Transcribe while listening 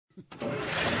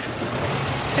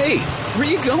Hey, where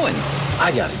are you going?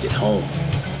 I gotta get home.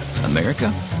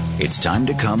 America, it's time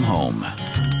to come home.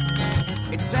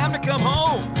 It's time to come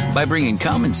home. By bringing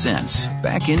common sense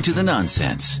back into the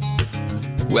nonsense.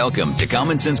 Welcome to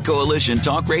Common Sense Coalition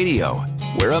Talk Radio,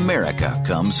 where America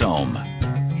comes home.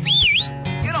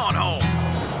 Get on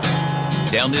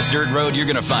home. Down this dirt road, you're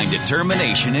going to find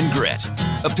determination and grit,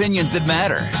 opinions that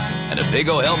matter, and a big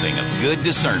ol' helping of good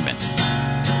discernment.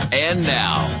 And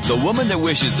now, the woman that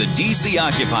wishes the D.C.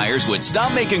 occupiers would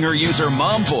stop making her use her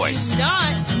mom voice. Do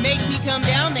not make me come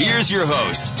down there. Here's your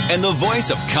host and the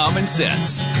voice of common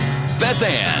sense, Beth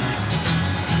Ann.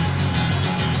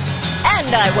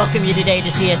 And I welcome you today to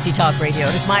CSC Talk Radio.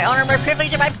 It is my honor, my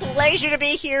privilege, and my pleasure to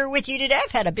be here with you today.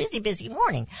 I've had a busy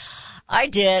morning. I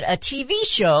did a TV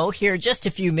show here just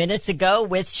a few minutes ago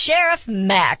with Sheriff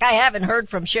Mack. I haven't heard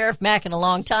from Sheriff Mack in a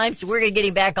long time, so we're going to get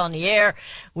him back on the air.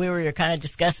 We were kind of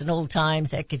discussing old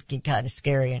times. That could get kind of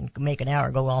scary and make an hour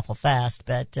go awful fast.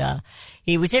 But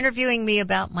he was interviewing me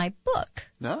about my book.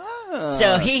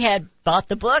 So he had bought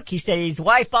the book. He said his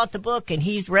wife bought the book, and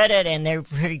he's read it, and they're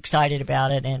pretty excited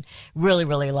about it and really,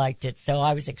 really liked it. So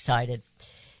I was excited.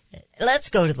 Let's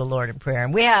go to the Lord in prayer.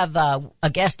 And we have a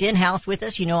guest in-house with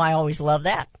us. You know I always love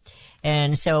that.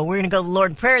 And so we're going to go to the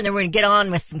Lord in prayer, and then we're going to get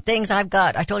on with some things I've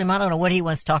got. I told him I don't know what he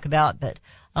wants to talk about, but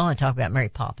I want to talk about Mary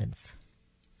Poppins.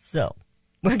 So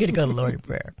we're going to go to the Lord in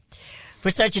prayer. For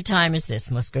such a time as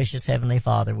this, most gracious Heavenly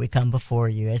Father, we come before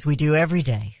you as we do every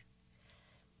day.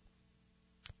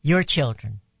 Your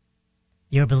children,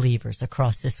 your believers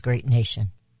across this great nation.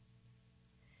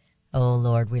 Oh,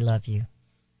 Lord, we love you.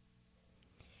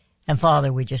 And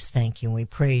Father, we just thank you and we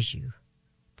praise you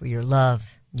for your love,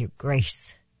 your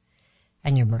grace,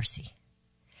 and your mercy.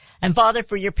 And Father,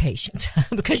 for your patience,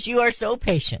 because you are so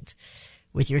patient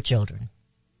with your children.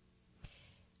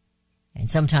 And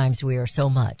sometimes we are so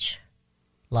much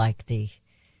like the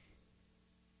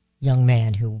young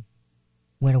man who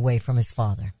went away from his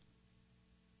father.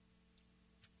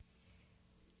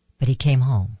 But he came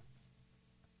home.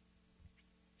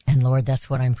 And Lord, that's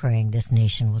what I'm praying this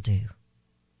nation will do.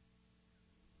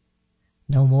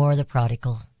 No more the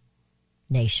prodigal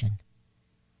nation,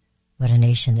 but a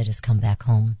nation that has come back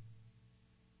home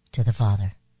to the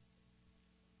Father.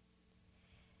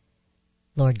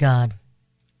 Lord God,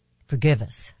 forgive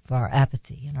us for our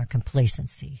apathy and our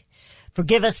complacency.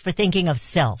 Forgive us for thinking of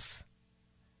self.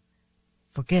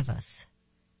 Forgive us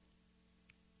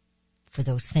for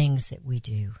those things that we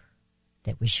do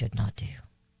that we should not do.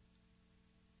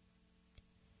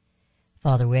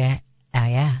 Father, I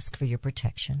ask for your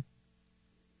protection.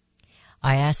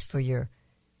 I ask for your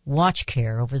watch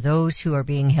care over those who are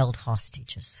being held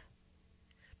hostages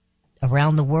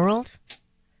around the world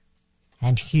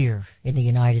and here in the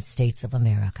United States of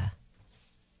America.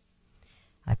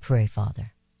 I pray,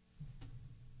 Father,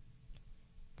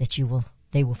 that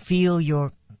they will feel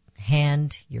your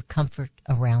hand, your comfort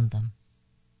around them,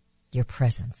 your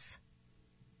presence.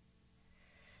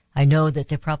 I know that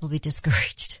they're probably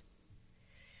discouraged.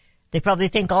 They probably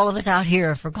think all of us out here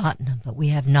have forgotten them, but we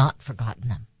have not forgotten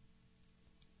them.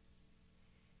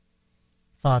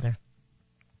 Father,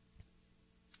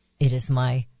 it is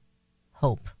my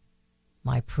hope,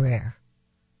 my prayer,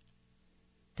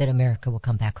 that America will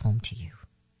come back home to you.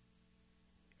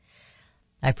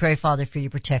 I pray, Father, for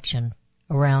your protection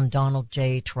around Donald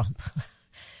J. Trump,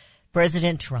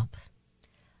 President Trump.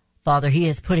 Father, he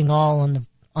is putting all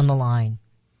on the line.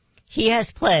 He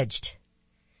has pledged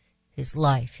his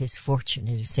life, his fortune,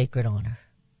 and his sacred honor.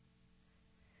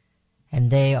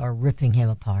 And they are ripping him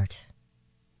apart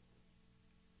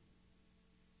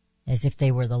as if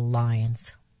they were the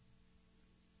lions.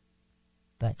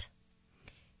 But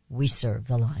we serve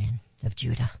the Lion of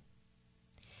Judah.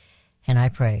 And I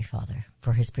pray, Father,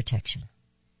 for his protection.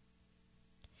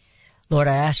 Lord,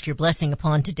 I ask your blessing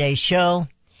upon today's show.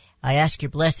 I ask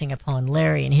your blessing upon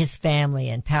Larry and his family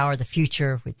and Power the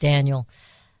Future with Daniel,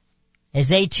 as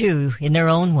they too, in their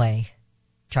own way,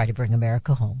 try to bring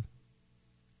America home.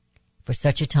 For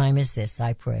such a time as this,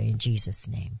 I pray in Jesus'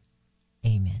 name.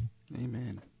 Amen.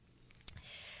 Amen.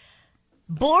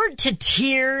 Bored to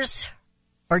tears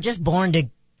or just born to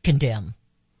condemn?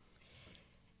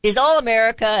 Is all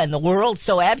America and the world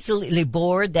so absolutely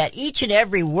bored that each and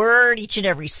every word, each and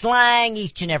every slang,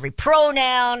 each and every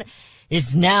pronoun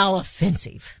is now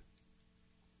offensive?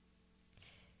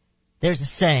 There's a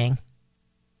saying.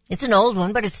 It's an old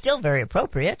one, but it's still very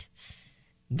appropriate.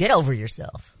 Get over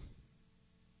yourself.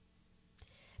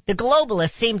 The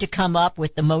globalists seem to come up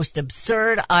with the most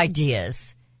absurd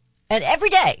ideas. And every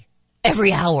day,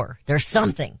 every hour, there's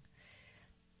something.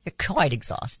 They're quite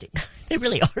exhausting. They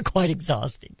really are quite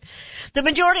exhausting. The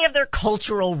majority of their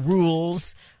cultural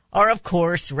rules are, of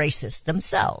course, racist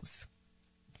themselves.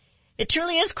 It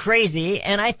truly is crazy,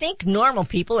 and I think normal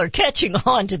people are catching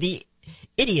on to the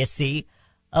idiocy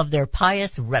of their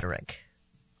pious rhetoric.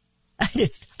 I'm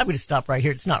going to stop right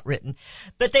here. It's not written.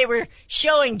 But they were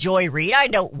showing Joy Reid. I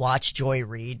don't watch Joy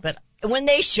Reid, but when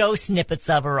they show snippets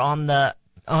of her on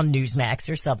Newsmax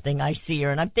or something, I see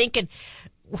her and I'm thinking,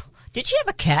 did she have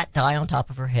a cat die on top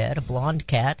of her head? A blonde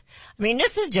cat? I mean,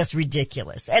 this is just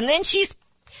ridiculous. And then she's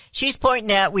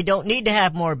pointing out we don't need to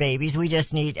have more babies. We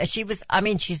just need,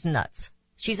 she's nuts.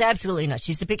 She's absolutely nuts.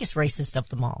 She's the biggest racist of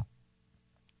them all.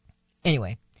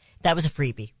 Anyway, that was a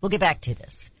freebie. We'll get back to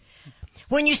this.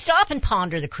 When you stop and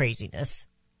ponder the craziness,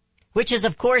 which is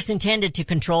of course intended to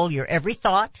control your every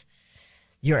thought,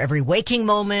 your every waking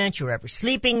moment, your every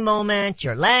sleeping moment,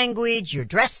 your language, your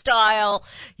dress style,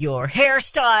 your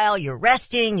hairstyle, your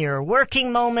resting, your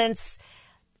working moments,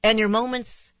 and your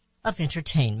moments of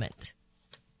entertainment.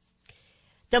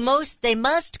 They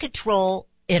must control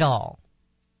it all.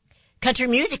 Country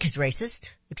music is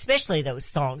racist, especially those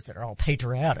songs that are all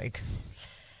patriotic.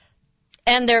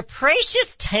 And their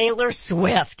precious Taylor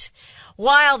Swift,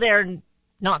 while they're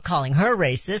not calling her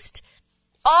racist,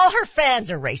 all her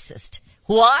fans are racist.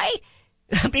 Why?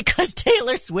 Because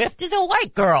Taylor Swift is a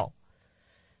white girl.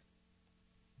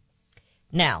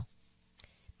 Now,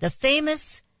 the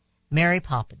famous Mary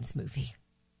Poppins movie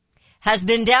has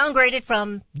been downgraded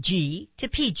from G to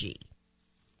PG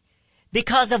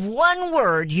because of one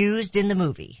word used in the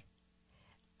movie.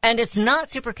 And it's not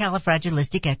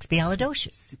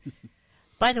supercalifragilisticexpialidocious.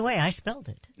 By the way, I spelled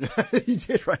it. You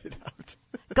did write it out.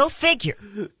 Go figure.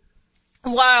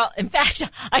 While, in fact,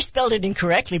 I spelled it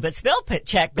incorrectly, but spell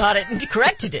check got it and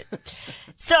corrected it.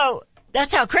 So,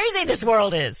 that's how crazy this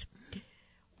world is.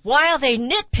 While they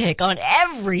nitpick on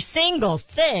every single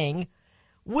thing,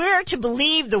 we're to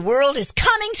believe the world is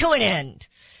coming to an end.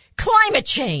 Climate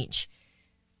change.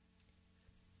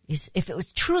 If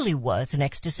it truly was an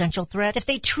existential threat, if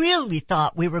they truly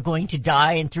thought we were going to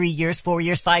die in 3 years, 4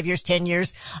 years, 5 years, 10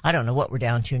 years, I don't know what we're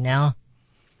down to now.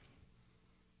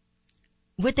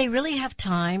 Would they really have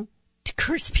time to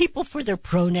curse people for their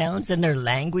pronouns and their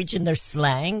language and their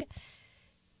slang?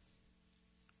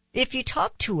 If you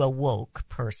talk to a woke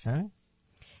person,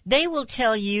 they will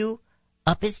tell you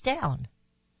up is down,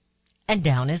 and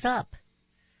down is up,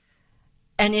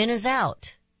 and in is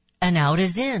out, and out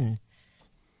is in.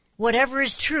 Whatever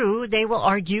is true, they will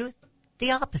argue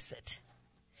the opposite.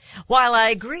 While I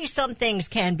agree some things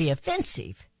can be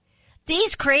offensive,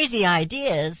 these crazy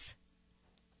ideas,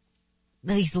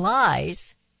 these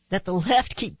lies that the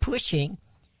left keep pushing,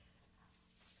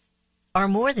 are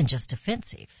more than just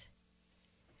offensive.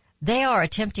 They are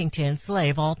attempting to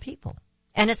enslave all people.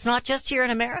 And it's not just here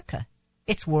in America.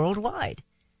 It's worldwide.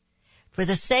 For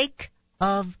the sake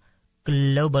of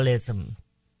globalism,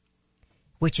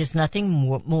 which is nothing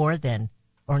more than,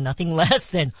 or nothing less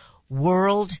than,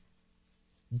 world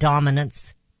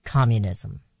dominance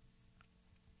communism.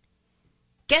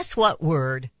 Guess what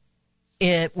word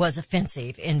it was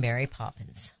offensive in Mary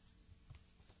Poppins?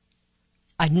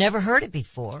 I'd never heard it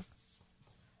before.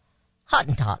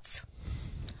 Hottentots.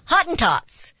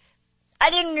 Hottentots. I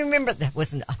didn't remember that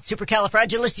wasn't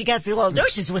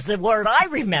supercalifragilisticexpialidocious was the word I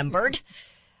remembered.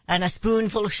 And a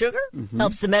spoonful of sugar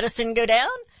helps the medicine go down.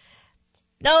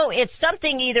 No, it's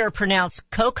something either pronounced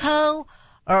cocoa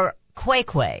or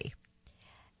quay.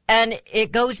 And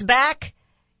it goes back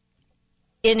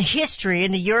in history,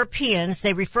 in the Europeans,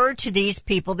 they referred to these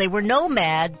people, they were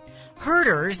nomad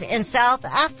herders in South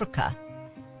Africa.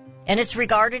 And it's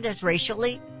regarded as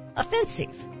racially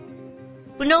offensive.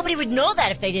 Well, nobody would know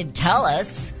that if they didn't tell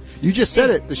us. You just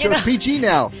said it. The show's PG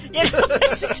now. And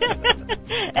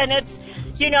it's,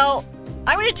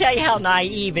 I'm going to tell you how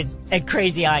naive and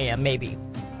crazy I am, maybe.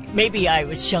 Maybe I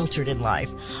was sheltered in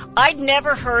life. I'd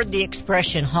never heard the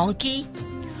expression honky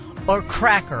or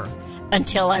cracker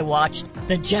until I watched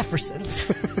The Jeffersons.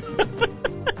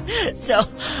 So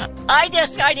I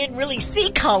didn't really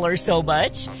see color so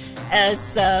much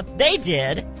as they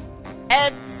did.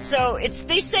 And so it's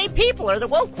these same people are the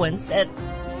woke ones. And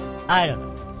I don't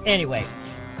know. Anyway,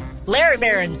 Larry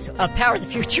Behrens of Power of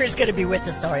the Future is going to be with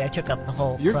us. Sorry, I took up the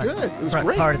whole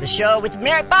front part of the show with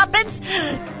Mary Poppins.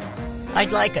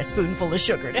 I'd like a spoonful of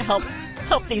sugar to help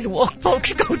these woke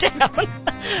folks go down.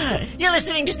 You're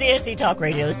listening to CSC Talk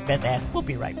Radio. This is Beth Ann. We'll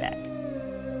be right back.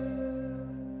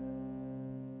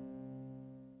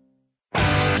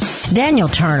 Daniel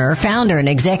Turner, founder and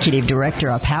executive director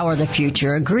of Power the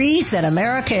Future, agrees that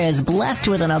America is blessed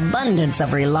with an abundance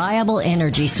of reliable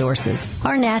energy sources.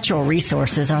 Our natural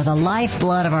resources are the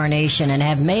lifeblood of our nation and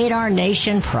have made our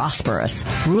nation prosperous.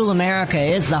 Rural America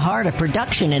is the heart of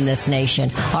production in this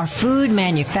nation. Our food,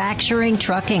 manufacturing,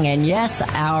 trucking, and yes,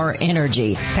 our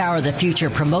energy. Power the Future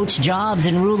promotes jobs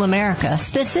in rural America,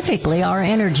 specifically our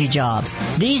energy jobs.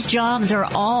 These jobs are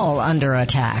all under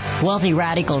attack. Wealthy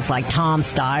radicals like Tom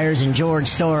Stiers and George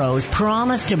Soros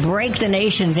promise to break the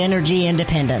nation's energy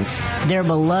independence. Their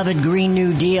beloved Green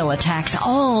New Deal attacks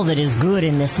all that is good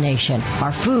in this nation.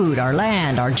 Our food, our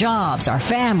land, our jobs, our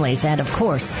families, and of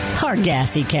course, our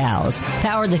gassy cows.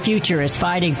 Power the Future is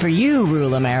fighting for you,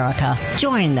 rural America.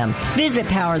 Join them. Visit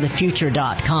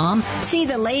PowerTheFuture.com. See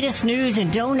the latest news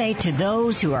and donate to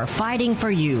those who are fighting for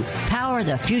you.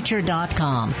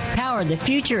 PowerTheFuture.com. Power the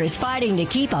Future is fighting to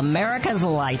keep America's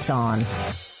lights on.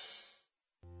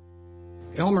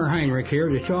 Elmer Heinrich here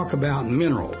to talk about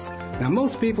minerals. Now,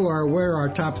 most people are aware our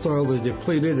topsoil is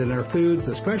depleted and our foods,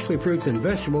 especially fruits and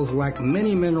vegetables, lack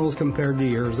many minerals compared to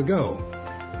years ago.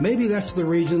 Maybe that's the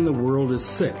reason the world is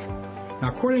sick. Now,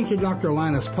 according to Dr.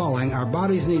 Linus Pauling, our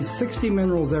bodies need 60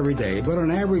 minerals every day, but on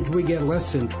average we get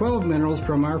less than 12 minerals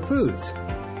from our foods.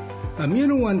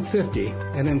 Immuno 150,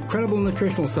 an incredible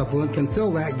nutritional supplement, can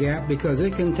fill that gap because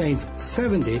it contains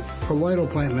 70 colloidal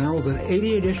plant minerals and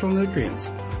 80 additional nutrients.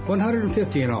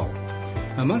 150 in all.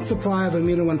 A month's supply of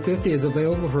Immuno 150 is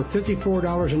available for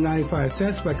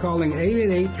 $54.95 by calling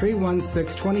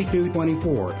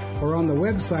 888-316-2224 or on the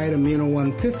website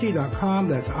immuno150.com.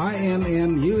 That's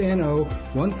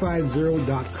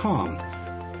IMMUNO150.com.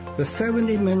 The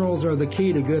 70 minerals are the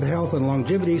key to good health and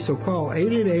longevity, so call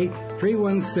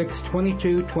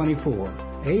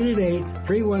 888-316-2224.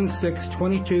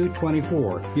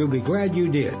 888-316-2224. You'll be glad you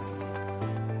did.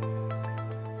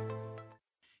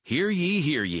 Hear ye,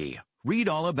 hear ye. Read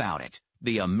all about it.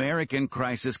 The American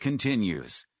Crisis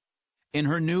Continues. In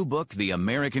her new book, The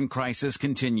American Crisis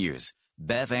Continues,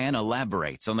 Beth Ann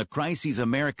elaborates on the crises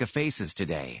America faces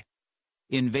today.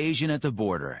 Invasion at the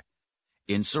border,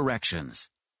 insurrections,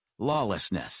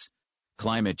 lawlessness,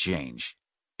 climate change,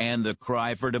 and the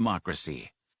cry for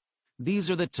democracy.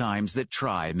 These are the times that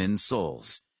try men's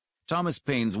souls. Thomas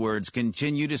Paine's words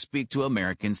continue to speak to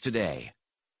Americans today.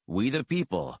 We the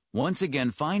people once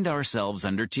again find ourselves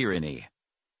under tyranny.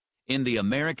 In The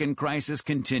American Crisis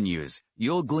Continues,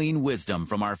 you'll glean wisdom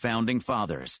from our founding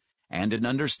fathers and an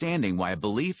understanding why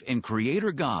belief in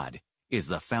Creator God is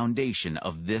the foundation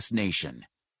of this nation.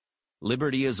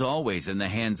 Liberty is always in the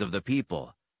hands of the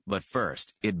people, but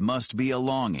first it must be a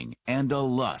longing and a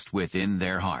lust within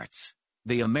their hearts.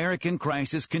 The American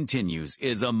Crisis Continues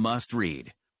is a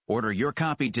must-read. Order your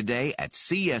copy today at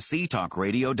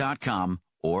csctalkradio.com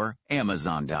or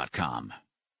Amazon.com.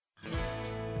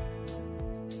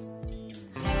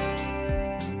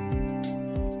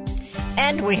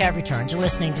 And we have returned. You're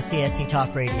listening to CSC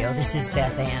Talk Radio. This is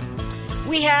Beth Ann.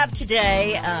 We have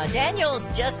today,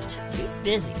 Daniel's he's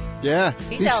busy. Yeah.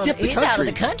 He's out of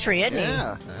the country, isn't he?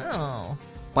 Yeah. Oh.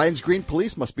 Biden's Green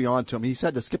Police must be on to him. He's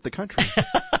had to skip the country.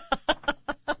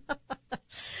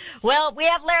 Well, we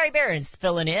have Larry Behrens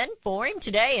filling in for him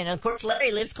today. And, of course,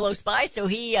 Larry lives close by, so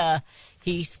he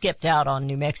skipped out on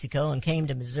New Mexico and came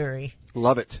to Missouri.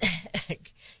 Love it.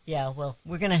 Yeah, well,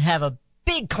 we're going to have a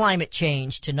big climate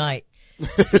change tonight.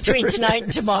 Between tonight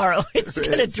and tomorrow. It's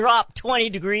going to drop 20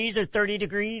 degrees or 30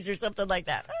 degrees or something like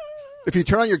that. If you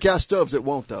turn on your gas stoves, it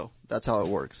won't, though. That's how it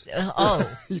works.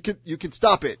 You can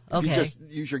stop it if you just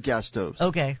use your gas stoves.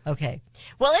 Okay.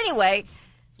 Well, anyway,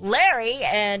 Larry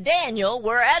and Daniel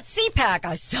were at CPAC.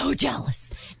 I was so jealous.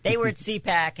 They were at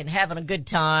CPAC and having a good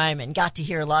time and got to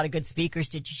hear a lot of good speakers.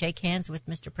 Did you shake hands with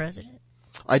Mr. President?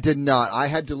 I did not. I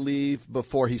had to leave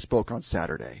before he spoke on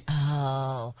Saturday.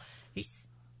 Oh,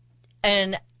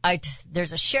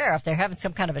 there's a sheriff. They're having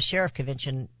some kind of a sheriff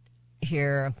convention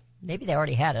here. Maybe they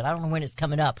already had it. I don't know when it's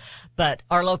coming up. But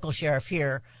our local sheriff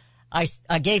here, I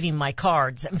gave him my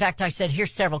cards. In fact, I said,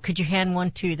 here's several. Could you hand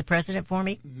one to the president for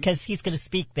me? Because he's going to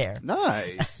speak there.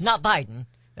 Nice. Not Biden.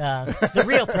 The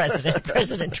real president,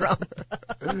 President Trump.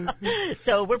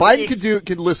 So Biden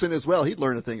could listen as well. He'd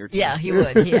learn a thing or two. Yeah, he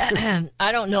would. Yeah.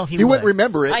 I don't know if he would. He wouldn't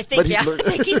remember it. I think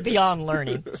he's beyond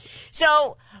learning.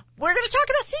 So we're going to talk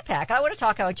about CPAC. I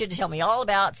want you to tell me all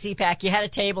about CPAC. You had a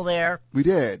table there. We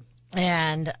did.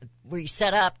 And were you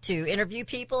set up to interview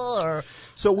people or?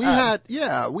 So we had,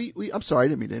 I'm sorry, I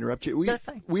didn't mean to interrupt you. That's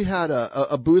fine. We had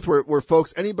a booth where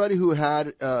folks, anybody who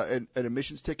had an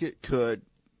admissions ticket could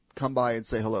come by and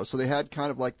say hello. So they had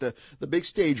kind of like the big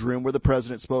stage room where the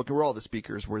president spoke and where all the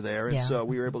speakers were there. And so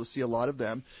we were able to see a lot of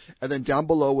them. And then down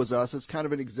below was us. It's kind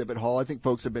of an exhibit hall. I think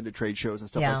folks have been to trade shows and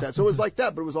stuff like that. So it was like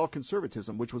that, but it was all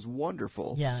conservatism, which was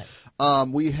wonderful. Yeah.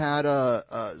 We had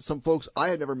some folks I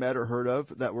had never met or heard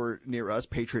of that were near us.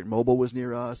 Patriot Mobile was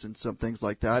near us and some things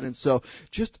like that. And so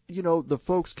just, the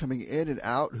folks coming in and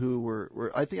out who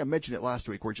were I think I mentioned it last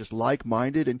week, were just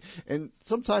like-minded. And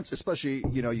sometimes, especially,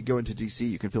 you go into D.C.,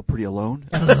 you can feel pretty alone.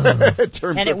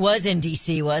 It was in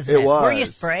D.C., wasn't it? It was. Were you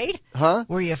afraid? Huh?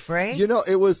 Were you afraid?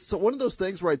 It was one of those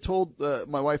things where I told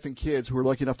my wife and kids who were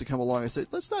lucky enough to come along, I said,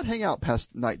 let's not hang out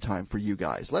past nighttime for you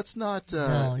guys. Let's not,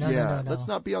 no. let's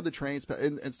not be on the trains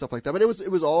and stuff like that. But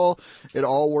it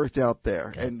all worked out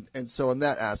there. Good. And so in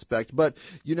that aspect, but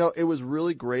it was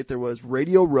really great. There was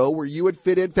Radio Row where you would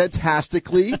fit in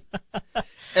fantastically.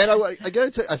 And I got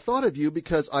to tell you, I thought of you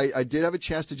because I did have a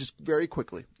chance to just very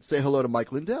quickly say hello to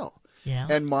Mike Lindell. Yeah.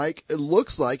 And Mike, it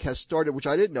looks like, has started, which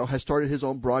I didn't know, has started his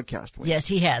own broadcast wing. Yes,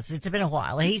 he has. It's been a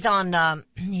while. He's on,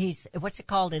 what's it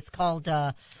called? It's called,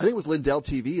 I think it was Lindell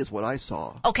TV is what I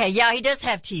saw. Okay, yeah, he does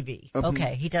have TV.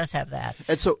 Okay, he does have that.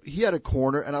 And so he had a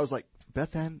corner, and I was like,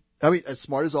 Beth Ann, I mean, as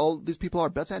smart as all these people are,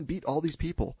 Beth Ann beat all these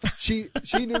people. She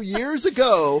knew years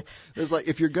ago, it was like,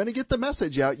 if you're going to get the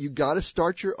message out, you got to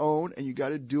start your own and you got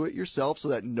to do it yourself so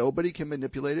that nobody can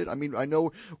manipulate it. I mean, I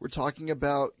know we're talking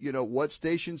about, what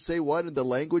stations say what and the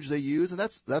language they use. And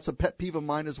that's a pet peeve of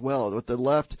mine as well. That the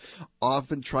left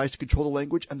often tries to control the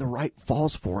language and the right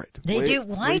falls for it. They do.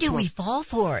 Why do we fall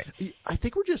for it? I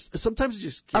think we're sometimes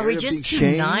just scared Are we of just being too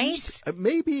shamed. Nice?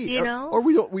 Maybe. Or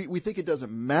we think it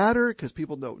doesn't matter because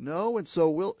people don't know. And so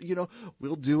we'll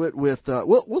do it with,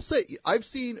 we'll say, I've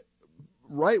seen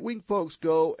right-wing folks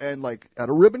go and like at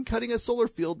a ribbon cutting at Solar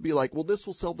Field be like, well, this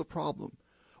will solve the problem.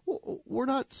 Well, we're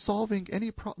not solving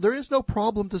any problem. There is no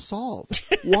problem to solve.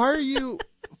 Why are you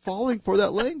falling for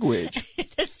that language?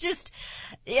 It's just,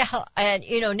 and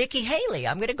Nikki Haley,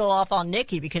 I'm going to go off on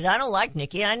Nikki because I don't like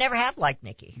Nikki and I never have liked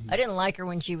Nikki. Mm-hmm. I didn't like her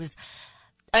when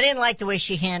I didn't like the way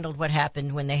she handled what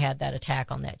happened when they had that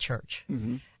attack on that church.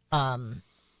 Mm-hmm.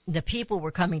 The people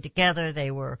were coming together. They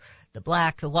were the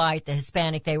black, the white, the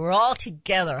Hispanic. They were all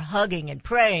together hugging and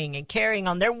praying and carrying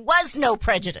on. There was no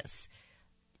prejudice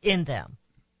in them.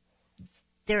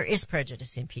 There is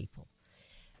prejudice in people.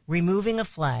 Removing a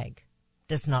flag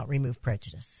does not remove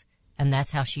prejudice. And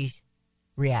that's how she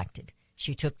reacted.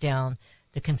 She took down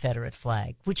the Confederate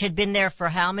flag, which had been there for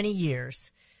how many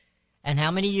years? And how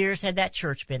many years had that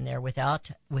church been there without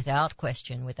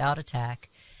question, without attack?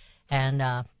 And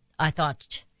I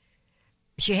thought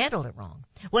she handled it wrong.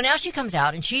 Well, now she comes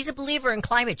out and she's a believer in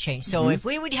climate change. So if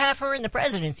we would have her in the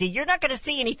presidency, you're not going to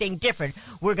see anything different.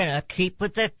 We're going to keep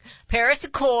with the Paris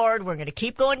Accord. We're going to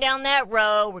keep going down that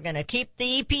road. We're going to keep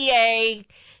the EPA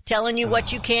telling you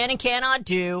what you can and cannot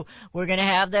do. We're going to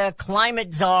have the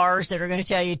climate czars that are going to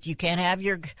tell you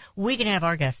we can have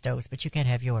our gas stoves, but you can't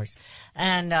have yours.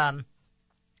 And,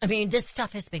 this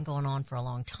stuff has been going on for a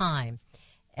long time.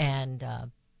 And,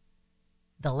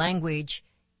 the language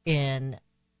in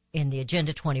the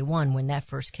Agenda 21, when that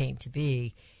first came to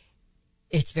be,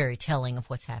 it's very telling of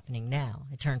what's happening now.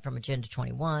 It turned from Agenda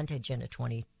 21 to Agenda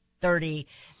 2030,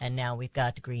 and now we've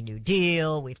got the Green New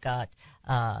Deal. We've got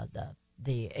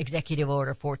the Executive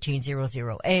Order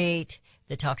 14008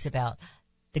 that talks about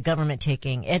the government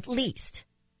taking at least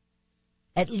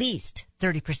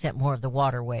 30% more of the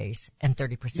waterways and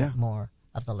 30% more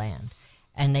of the land.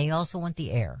 And they also want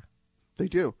the air. They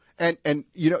do. And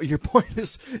your point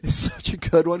is such a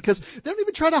good one because they don't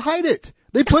even try to hide it.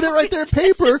 They put it right there in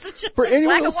paper for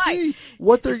anyone to see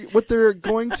what they're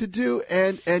going to do.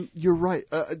 And you're right.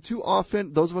 Too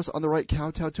often, those of us on the right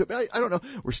kowtow to it. I don't know.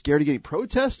 We're scared of getting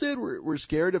protested. We're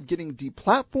scared of getting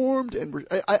deplatformed. And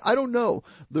I don't know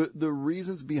the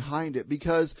reasons behind it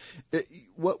because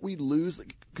what we lose,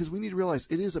 because we need to realize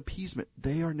it is appeasement.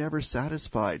 They are never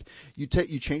satisfied. You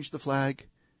change the flag.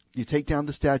 You take down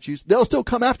the statues. They'll still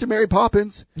come after Mary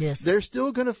Poppins. Yes. They're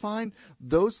still going to find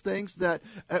those things that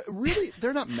really,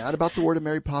 they're not mad about the word of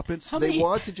Mary Poppins. They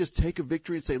want to just take a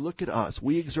victory and say, look at us.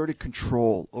 We exerted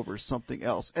control over something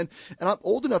else. And I'm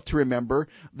old enough to remember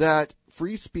that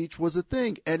free speech was a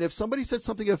thing. And if somebody said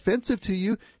something offensive to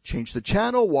you, changed the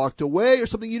channel, walked away, or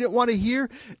something you didn't want to hear.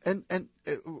 And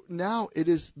now it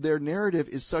is, their narrative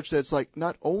is such that it's like,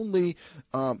 not only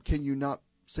can you not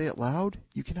say it loud,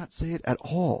 you cannot say it at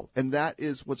all. And that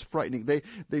is what's frightening.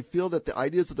 They feel that the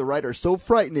ideas of the right are so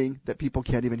frightening that people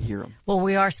can't even hear them. Well,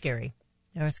 we are scary.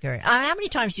 They are scary. How many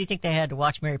times do you think they had to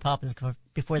watch Mary Poppins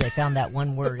before they found that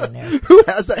one word in there? Who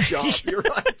has that job? You're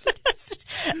right.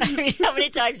 I mean, how many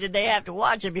times did they have to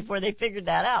watch it before they figured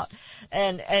that out?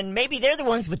 And maybe they're the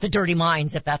ones with the dirty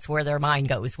minds, if that's where their mind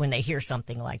goes when they hear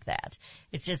something like that.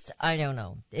 It's just, I don't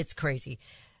know. It's crazy.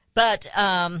 But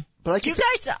you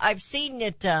guys, I've seen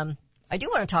it, I do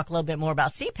want to talk a little bit more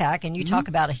about CPAC, and you talk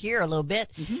about it here a little bit.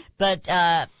 But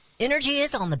energy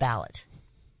is on the ballot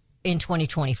in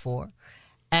 2024.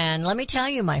 And let me tell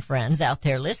you, my friends out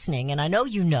there listening, and I know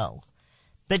you know,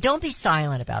 but don't be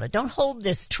silent about it. Don't hold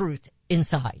this truth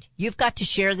inside. You've got to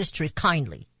share this truth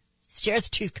kindly. Share the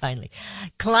truth kindly.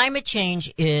 Climate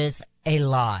change is a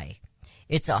lie.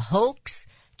 It's a hoax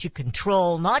to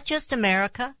control not just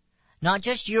America, not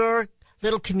just your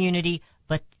little community,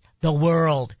 but the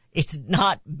world. It's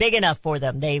not big enough for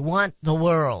them. They want the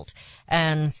world.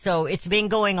 And so it's been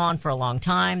going on for a long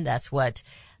time. That's what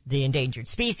the Endangered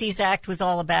Species Act was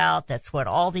all about. That's what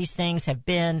all these things have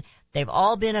been. They've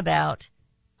all been about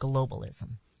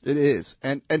globalism. It is.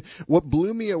 And what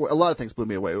blew me away, a lot of things blew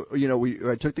me away. You know,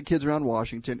 I took the kids around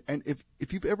Washington, and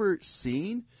if you've ever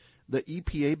seen the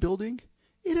EPA building,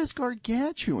 it is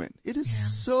gargantuan. It is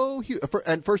so huge.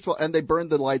 And first of all, and they burned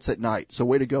the lights at night. So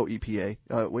way to go,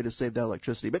 EPA. Way to save that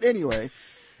electricity. But anyway,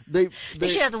 they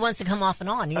should have the ones that come off and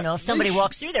on. You know, if somebody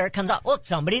walks through there, it comes off. Well,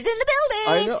 somebody's in the building.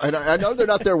 I know. And I know they're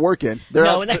not there working. They're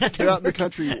out in the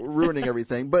country ruining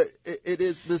everything. But it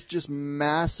is this just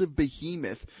massive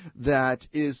behemoth that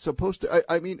is supposed to,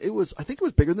 I think it was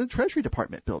bigger than the Treasury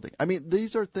Department building. I mean,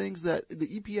 these are things that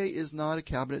the EPA is not a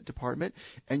cabinet department,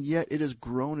 and yet it has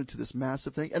grown into this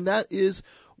massive thing. And that is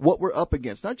what we're up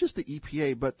against. Not just the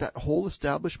EPA, but that whole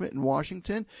establishment in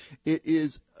Washington. It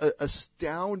is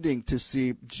astounding to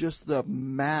see just the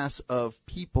mass of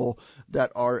people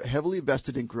that are heavily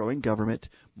invested in growing government,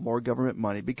 more government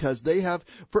money, because they have,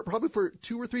 probably for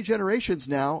 2 or 3 generations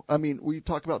now. I mean, we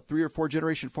talk about 3 or 4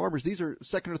 generation farmers. These are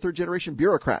 2nd or 3rd generation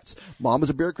bureaucrats. Mom is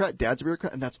a bureaucrat, dad's a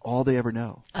bureaucrat, and that's all they ever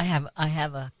know. I have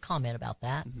a comment about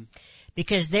that,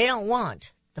 because they don't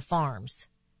want the farms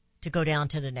to go down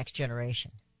to the next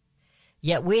generation.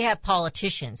 Yet we have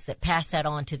politicians that pass that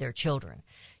on to their children.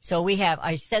 So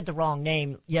I said the wrong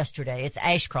name yesterday. It's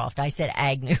Ashcroft. I said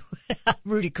Agnew.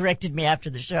 Rudy corrected me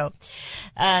after the show.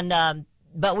 And,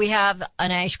 but we have an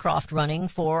Ashcroft running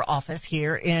for office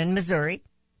here in Missouri.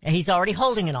 And he's already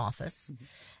holding an office.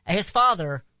 His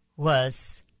father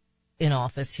was in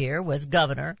office here, was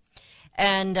governor.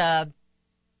 And,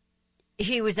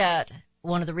 he was at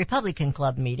one of the Republican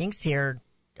Club meetings here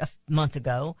a month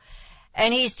ago.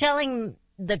 And he's telling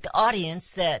the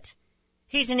audience that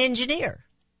he's an engineer.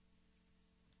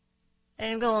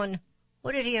 And I'm going,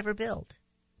 what did he ever build?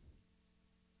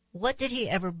 What did he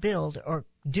ever build or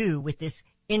do with this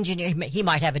engineering? He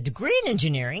might have a degree in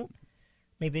engineering.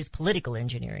 Maybe it's political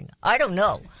engineering. I don't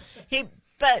know.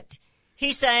 But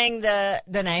he sang the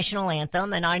national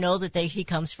anthem, and I know that he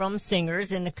comes from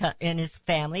singers in his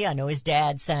family. I know his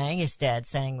dad sang. His dad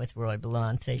sang with Roy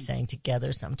Blunt. They sang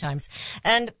together sometimes.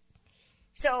 And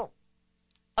so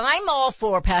I'm all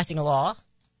for passing a law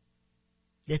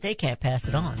that they can't pass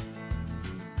it on.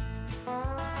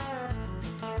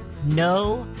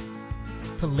 No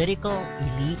political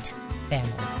elite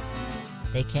families.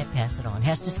 They can't pass it on.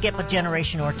 Has to skip a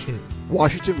generation or 2.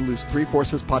 Washington will lose 3/4 of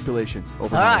his population All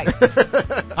overnight.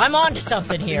 right. I'm on to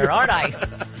something here, aren't I?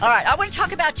 All right. I want to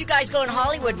talk about you guys going to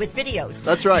Hollywood with videos.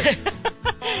 That's right.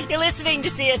 You're listening to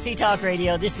CSC Talk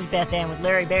Radio. This is Beth Ann with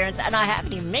Larry Behrens, and I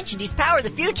haven't even mentioned he's Power of the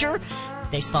Future.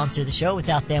 They sponsor the show.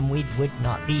 Without them, we would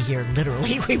not be here.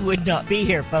 Literally, we would not be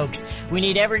here, folks. We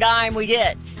need every dime we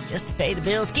get just to pay the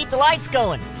bills, keep the lights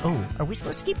going. Oh, are we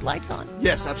supposed to keep the lights on?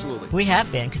 Yes, absolutely. We have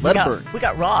been, because we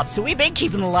got robbed, so we've been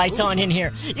keeping the lights on in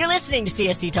here. You're listening to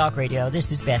CSC Talk Radio.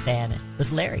 This is Beth Ann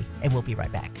with Larry, and we'll be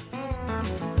right back.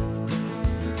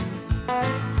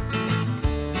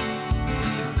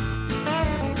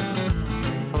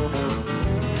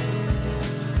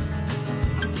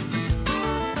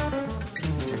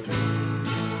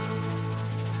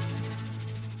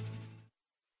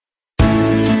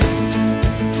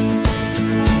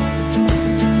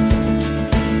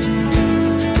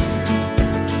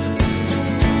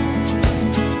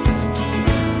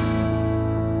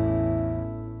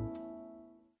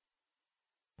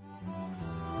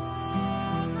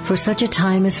 For such a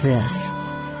time as this,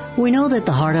 we know that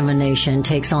the heart of a nation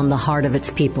takes on the heart of its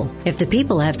people. If the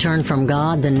people have turned from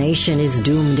God, the nation is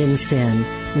doomed in sin.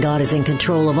 God is in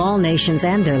control of all nations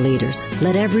and their leaders.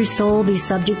 Let every soul be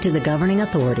subject to the governing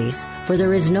authorities, for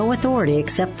there is no authority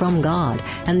except from God,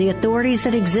 and the authorities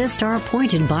that exist are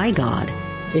appointed by God.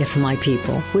 If my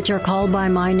people, which are called by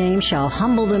my name, shall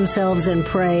humble themselves and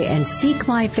pray and seek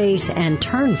my face and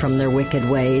turn from their wicked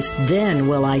ways, then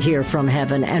will I hear from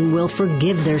heaven and will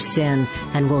forgive their sin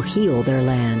and will heal their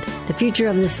land. The future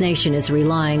of this nation is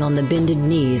relying on the bended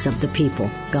knees of the people,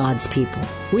 God's people.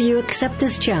 Will you accept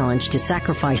this challenge to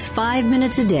sacrifice 5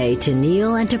 minutes a day to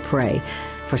kneel and to pray?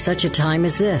 For such a time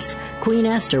as this, Queen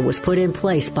Esther was put in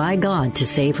place by God to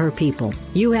save her people.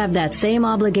 You have that same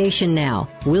obligation now.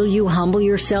 Will you humble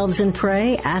yourselves and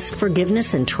pray, ask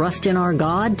forgiveness, and trust in our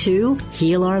God to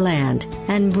heal our land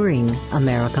and bring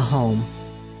America home?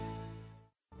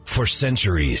 For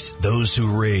centuries, those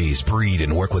who raise, breed,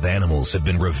 and work with animals have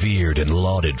been revered and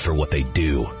lauded for what they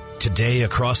do. Today,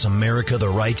 across America, the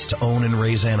rights to own and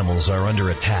raise animals are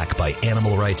under attack by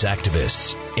animal rights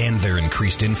activists and their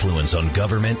increased influence on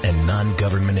government and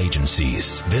non-government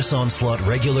agencies. This onslaught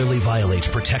regularly violates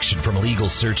protection from illegal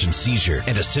search and seizure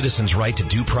and a citizen's right to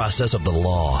due process of the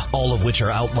law, all of which are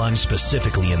outlined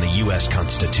specifically in the U.S.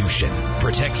 Constitution.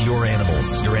 Protect your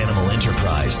animals, your animal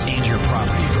enterprise, and your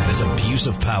property from this abuse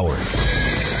of power.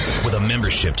 With a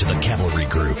membership to the Cavalry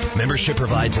Group, membership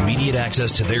provides immediate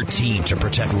access to their team to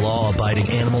protect law-abiding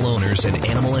animal owners and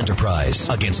animal enterprise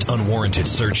against unwarranted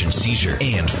search and seizure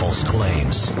and false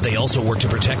claims. They also work to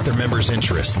protect their members'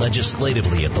 interests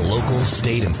legislatively at the local,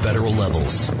 state, and federal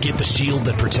levels. Get the shield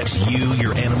that protects you,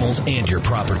 your animals, and your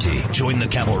property. Join the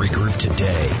Cavalry Group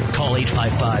today. Call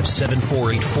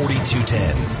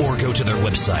 855-748-4210 or go to their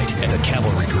website at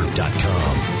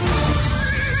thecavalrygroup.com.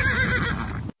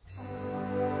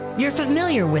 You're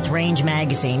familiar with Range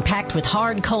Magazine, packed with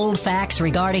hard, cold facts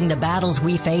regarding the battles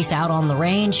we face out on the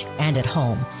range and at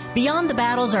home. Beyond the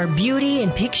battles are beauty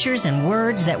and pictures and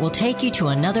words that will take you to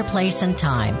another place and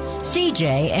time.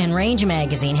 CJ and Range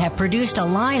Magazine have produced a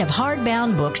line of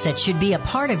hardbound books that should be a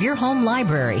part of your home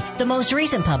library. The most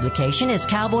recent publication is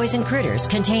Cowboys and Critters,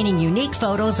 containing unique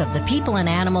photos of the people and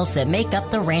animals that make up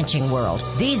the ranching world.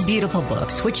 These beautiful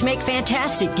books, which make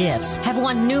fantastic gifts, have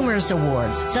won numerous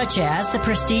awards, such as the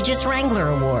prestigious Wrangler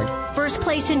Award, First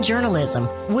Place in Journalism,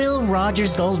 Will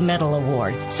Rogers Gold Medal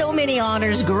Award. So many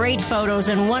honors, great photos,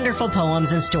 and wonderful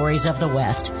poems and stories of the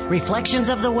West. Reflections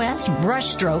of the West,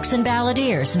 Brushstrokes and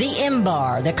Balladeers, The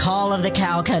Imbar, The Call of the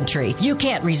Cow Country. You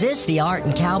can't resist the art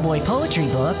and cowboy poetry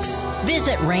books.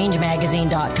 Visit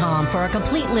rangemagazine.com for a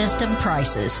complete list of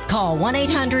prices. Call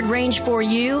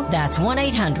 1-800-RANGE-4U. That's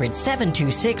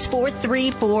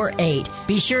 1-800-726-4348.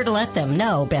 Be sure to let them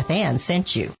know Beth Ann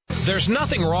sent you. There's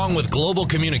nothing wrong with global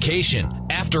communication.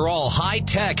 After all, high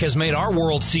tech has made our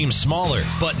world seem smaller,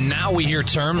 but now we hear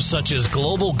terms such as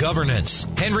global governance.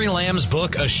 Henry Lamb's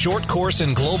book, A Short Course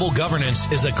in Global Governance,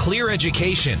 is a clear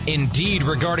education, indeed,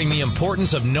 regarding the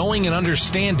importance of knowing and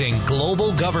understanding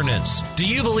global governance. Do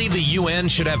you believe the UN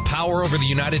should have power over the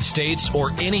United States or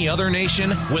any other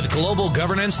nation? With global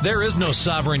governance, there is no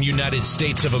sovereign United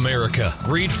States of America.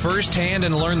 Read firsthand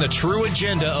and learn the true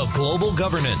agenda of global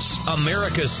governance.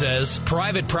 America says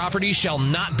private property shall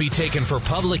not be taken for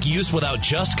public use without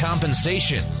just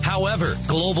compensation. However,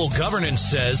 global governance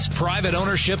says private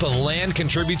ownership of land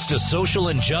contributes to social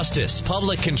injustice.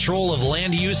 Public control of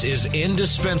land use is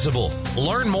indispensable.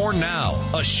 Learn more now.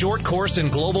 A Short Course in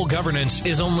Global Governance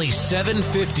is only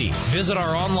 $7.50. Visit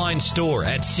our online store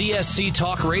at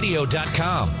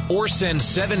csctalkradio.com or send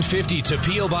 $7.50 to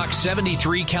P.O. Box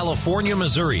 73, California,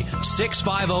 Missouri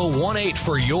 65018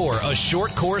 for your A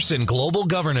Short Course in Global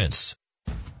Governance.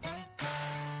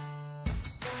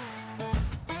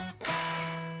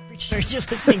 You're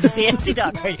listening to CNC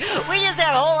Talk Radio. We just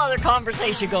had a whole other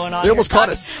conversation going on. They almost caught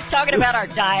us. Talking about our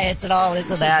diets and all this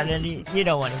and that, and you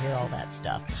don't want to hear all that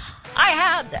stuff.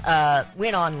 I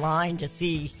went online to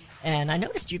see, and I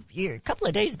noticed you're a couple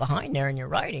of days behind there in your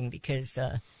writing because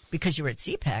you were at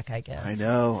CPAC, I guess. I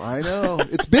know.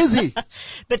 It's busy.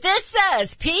 But this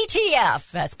says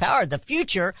PTF, that's Power of the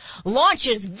Future,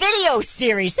 launches video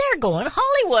series. They're going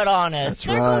Hollywood on us.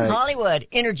 They're going Hollywood.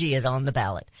 Energy is on the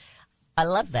ballot. I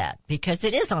love that because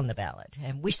it is on the ballot.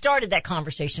 And we started that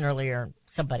conversation earlier.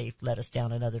 Somebody led us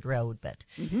down another road, but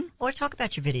I want to talk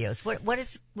about your videos.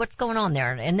 What's going on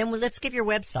there? And then let's give your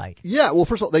website. Yeah, well,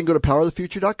 first of all, they can go to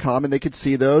powerofthefuture.com and they could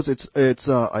see those. It's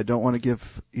I don't want to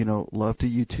give, love to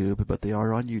YouTube, but they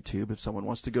are on YouTube if someone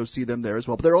wants to go see them there as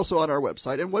well. But they're also on our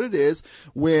website. And what it is,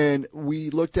 when we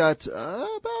looked at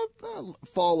about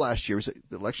fall last year,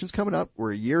 the election's coming up,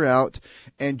 we're a year out,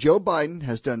 and Joe Biden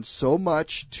has done so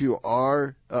much to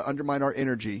undermine our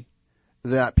energy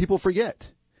that people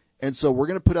forget. And so we're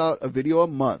going to put out a video a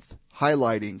month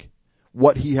highlighting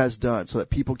what he has done so that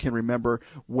people can remember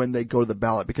when they go to the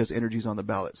ballot because energy's on the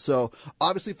ballot. So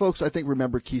obviously, folks, I think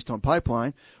remember Keystone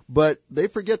Pipeline, but they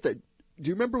forget that do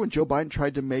you remember when Joe Biden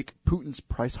tried to make Putin's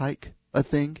price hike a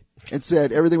thing and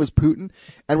said everything was Putin?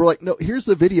 And we're like, no, here's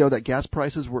the video that gas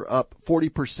prices were up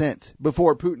 40%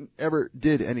 before Putin ever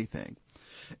did anything.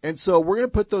 And so we're going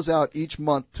to put those out each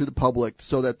month to the public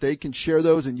so that they can share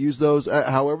those and use those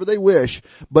however they wish.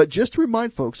 But just to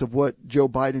remind folks of what Joe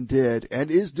Biden did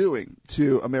and is doing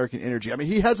to American energy. I mean,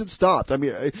 he hasn't stopped. I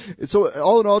mean, so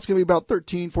all in all, it's going to be about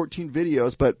 13, 14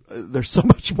 videos, but there's so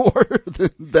much more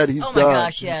that he's done. Oh, my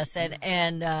gosh, yes.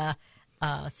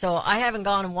 So I haven't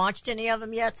gone and watched any of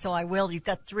them yet, so I will. You've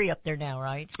got 3 up there now,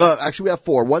 right? Actually, we have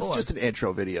 4. One's just an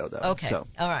intro video, though. Okay. So.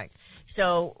 All right.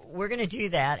 So we're going to do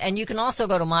that. And you can also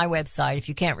go to my website if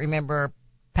you can't remember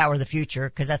Power of the Future,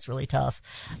 because that's really tough.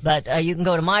 But you can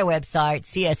go to my website,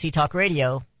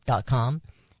 csctalkradio.com.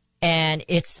 And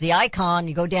it's the icon.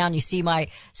 You go down, you see my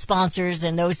sponsors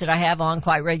and those that I have on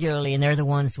quite regularly, and they're the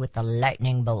ones with the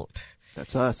lightning bolt.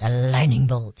 That's us. The lightning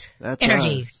bolt. That's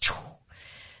energy. Us.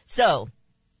 So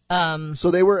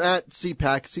they were at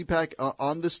CPAC. CPAC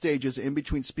on the stages in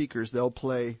between speakers, they'll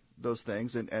play those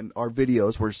things, and our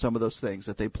videos were some of those things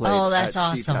that they played at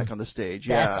awesome. CPAC on the stage.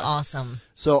 That's awesome.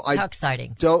 So how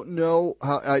exciting. Don't know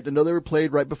how. I know they were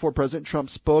played right before President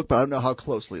Trump spoke, but I don't know how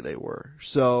closely they were.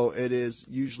 So it is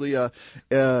usually a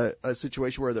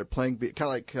situation where they're playing kind of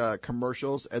like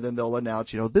commercials, and then they'll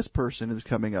announce, this person is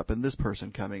coming up and this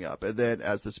person coming up, and then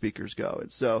as the speakers go.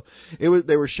 And so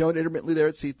they were shown intermittently there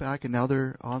at CPAC, and now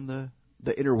they're on the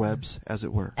interwebs, as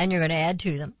it were. And you're going to add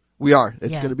to them. We are.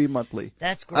 It's going to be monthly.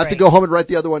 That's great. I have to go home and write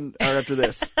the other one right after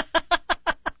this.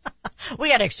 We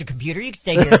got extra computer. You can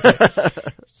stay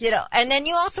here. And then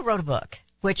you also wrote a book,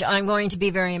 which I'm going to be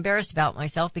very embarrassed about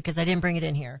myself because I didn't bring it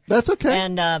in here. That's okay.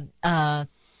 And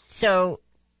so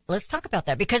let's talk about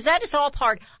that, because that is all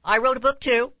part. I wrote a book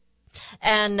too,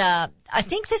 and I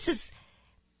think this is.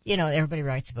 Everybody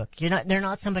writes a book. They're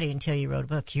not somebody until you wrote a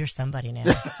book. You're somebody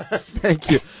now.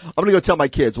 Thank you. I'm going to go tell my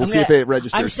kids. We'll see if it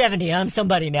registers. I'm 70. I'm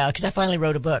somebody now because I finally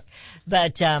wrote a book.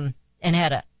 But, and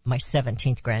had my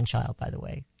 17th grandchild, by the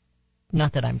way.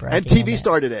 Not that I'm bragging. And TV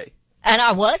star today. And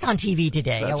I was on TV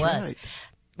today. That's I was. Right.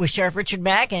 With Sheriff Richard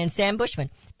Mack and Sam Bushman.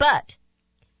 But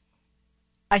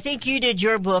I think you did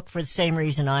your book for the same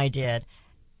reason I did.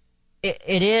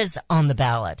 It is on the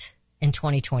ballot in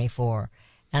 2024.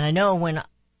 And I know when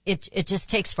it just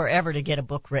takes forever to get a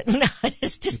book written. It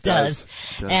just does.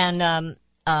 It does. And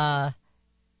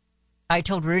I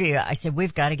told Rudy, I said,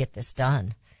 we've got to get this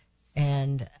done.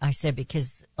 And I said,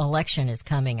 because election is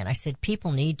coming, and I said,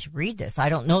 people need to read this. I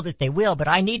don't know that they will, but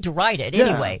I need to write it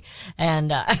anyway.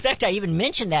 And in fact, I even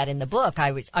mentioned that in the book.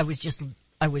 I was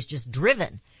just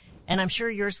driven, and I'm sure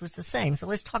yours was the same. So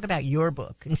let's talk about your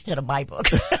book instead of my book.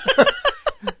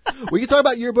 We can talk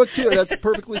about your book too. That's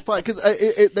perfectly fine, because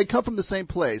they come from the same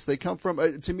place. They come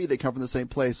from, to me, they come from the same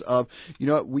place of,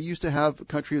 we used to have a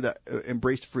country that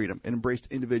embraced freedom and embraced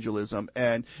individualism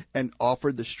and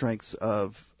offered the strengths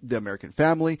of the American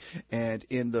family and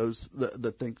in those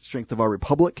the strength of our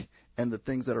republic and the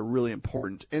things that are really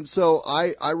important. And so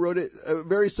I wrote it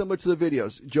very similar to the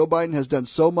videos. Joe Biden has done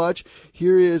so much.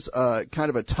 Here is kind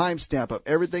of a timestamp of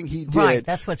everything he did. Right,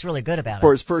 that's what's really good about it.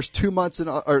 For his first 2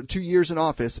 years in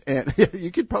office, and you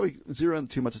could probably zero in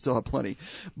 2 months and still have plenty.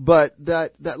 But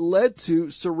that led to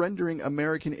surrendering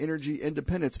American energy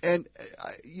independence. And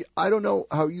I don't know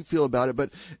how you feel about it,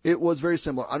 but it was very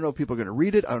similar. I don't know if people are going to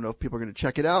read it. I don't know if people are going to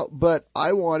check it out. But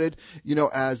I wanted,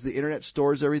 as the internet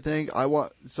stores everything, I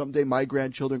want someday my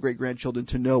grandchildren, great-grandchildren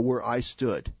to know where I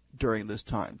stood during this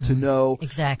time, to know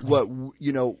exactly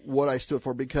what I stood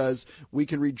for, because we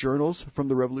can read journals from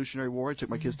the Revolutionary War. I took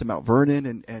my kids to Mount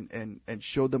Vernon and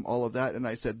showed them all of that, and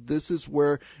I said, this is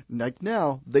where, like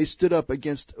now, they stood up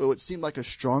against what seemed like a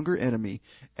stronger enemy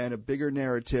and a bigger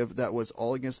narrative that was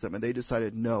all against them, and they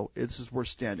decided, no, this is worth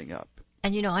standing up.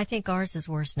 And I think ours is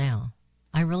worse now.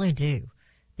 I really do,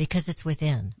 because it's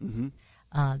within.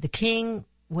 Mm-hmm. The king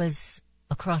was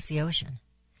across the ocean.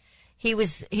 He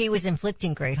was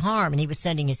inflicting great harm, and he was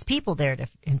sending his people there to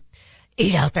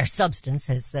eat out their substance,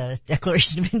 as the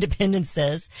Declaration of Independence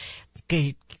says.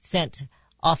 He sent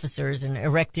officers and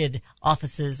erected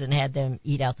offices and had them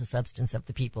eat out the substance of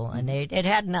the people, and they'd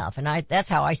had enough. And that's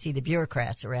how I see the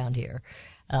bureaucrats around here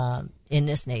in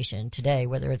this nation today,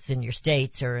 whether it's in your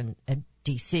states or in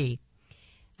D.C.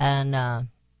 And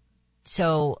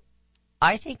so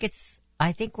I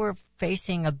think we're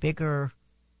facing a bigger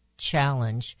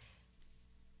challenge,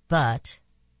 but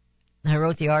I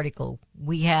wrote the article.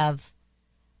 We have,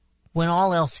 when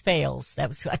all else fails,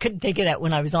 I couldn't think of that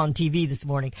when I was on TV this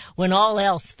morning. When all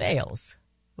else fails,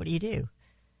 what do?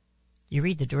 You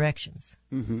read the directions.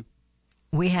 Mm-hmm.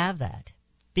 We have that.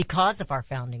 because of our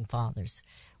founding fathers.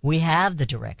 We have the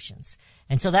directions.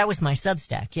 And so that was my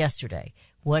Substack yesterday.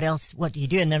 What else? What do you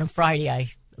do? And then on Friday,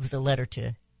 it was a letter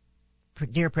to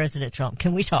Dear President Trump,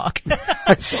 can we talk?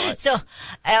 I saw it. So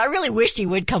I really wished he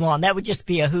would come on. That would just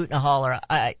be a hoot and a holler.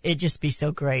 It'd just be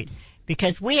so great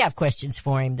because we have questions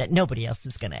for him that nobody else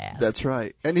is going to ask. That's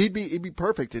right. And he'd be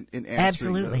perfect in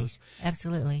answering those.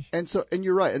 Absolutely. And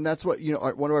you're right. And that's what,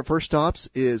 one of our first stops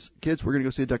is, kids, we're going to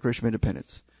go see the Declaration of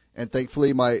Independence. And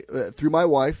thankfully, through my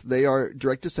wife, they are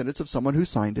direct descendants of someone who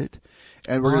signed it.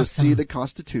 And we're going to see the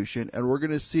Constitution, and we're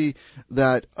going to see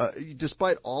that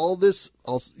despite all this,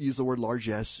 I'll use the word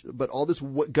largesse, but all this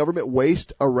government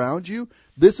waste around you,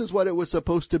 this is what it was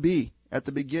supposed to be at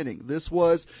the beginning. This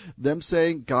was them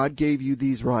saying, God gave you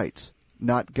these rights,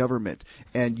 not government,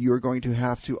 and you're going to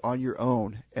have to on your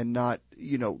own and not,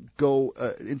 go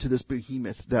into this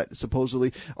behemoth that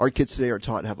supposedly our kids today are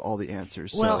taught have all the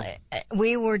answers. Well,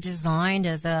 we were designed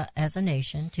as a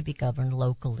nation to be governed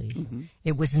locally. Mm-hmm.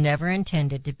 It was never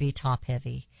intended to be top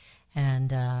heavy,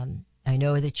 and I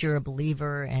know that you're a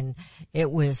believer, and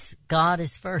it was God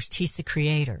is first. He's the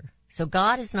creator, so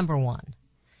God is number one.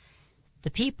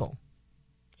 The people,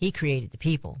 He created the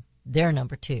people. They're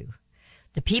number two.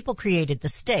 The people created the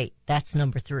state. That's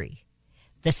number three.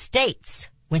 The states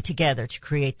went together to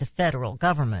create the federal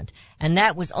government, and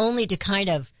that was only to kind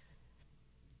of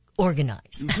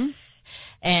organize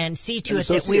and see to it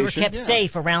that we were kept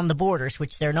safe around the borders,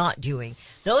 which they're not doing.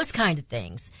 Those kind of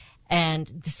things.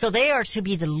 And so they are to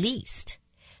be the least.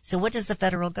 So what does the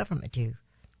federal government do?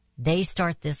 They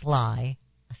start this lie,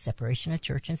 a separation of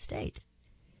church and state.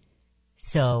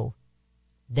 So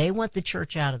they want the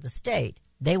church out of the state.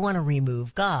 They want to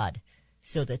remove God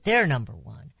so that they're number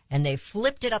one. And they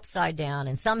flipped it upside down,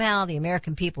 and somehow the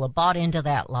American people have bought into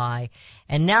that lie.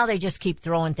 And now they just keep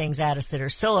throwing things at us that are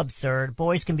so absurd.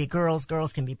 Boys can be girls,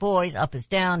 girls can be boys, up is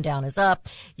down, down is up.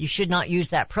 You should not use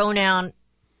that pronoun.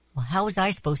 Well, how was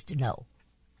I supposed to know?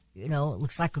 It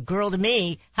looks like a girl to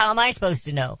me. How am I supposed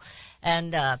to know?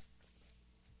 And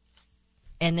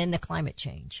then the climate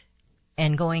change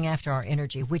and going after our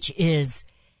energy, which is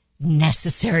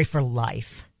necessary for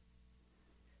life.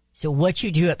 So what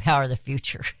you do at Power of the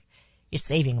Future is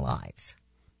saving lives,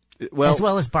 as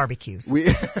well as barbecues. We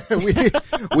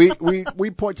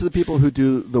point to the people who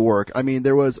do the work. I mean,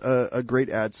 there was a great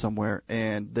ad somewhere,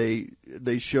 and they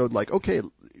showed okay,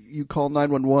 you call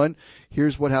 911.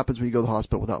 Here's what happens when you go to the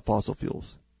hospital without fossil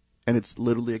fuels, and it's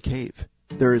literally a cave.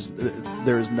 There is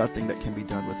nothing that can be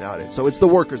done without it. So it's the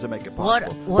workers that make it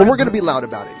possible. But we're going to be loud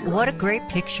about it. What a great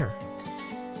picture!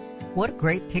 What a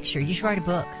great picture! You should write a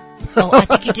book. Oh, I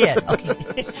think you did.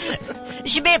 Okay. It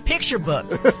should be a picture book.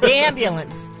 The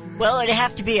ambulance. Well, it'd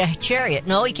have to be a chariot.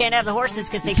 No, you can't have the horses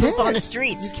because they poop on the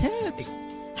streets. You can't.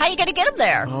 How are you going to get them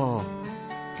there? Oh,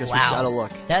 guess we're out of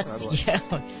luck.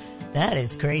 That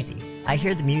is crazy. I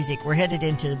hear the music. We're headed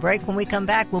into the break. When we come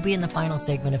back, we'll be in the final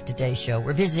segment of today's show.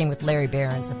 We're visiting with Larry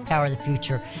Behrens of Power of the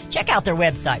Future. Check out their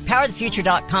website,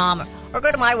 powerofthefuture.com, or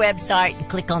go to my website and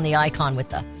click on the icon with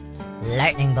the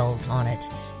lightning bolt on it.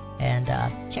 And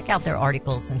check out their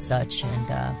articles and such. And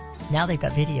now they've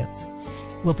got videos.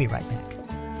 We'll be right back.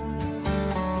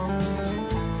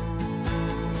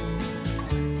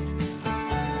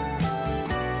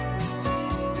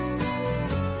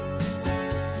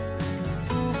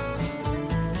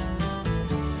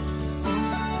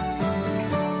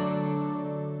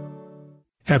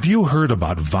 Have you heard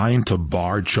about Vine to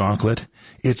Bar chocolate?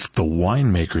 It's the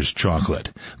winemaker's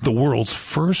chocolate, the world's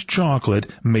first chocolate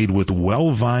made with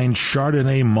well-vined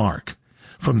Chardonnay marc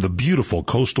from the beautiful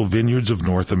coastal vineyards of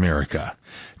North America.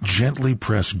 Gently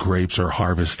pressed grapes are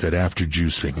harvested after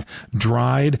juicing,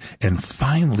 dried and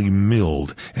finely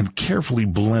milled and carefully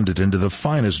blended into the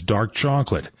finest dark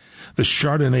chocolate. The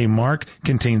Chardonnay marc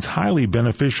contains highly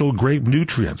beneficial grape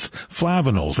nutrients,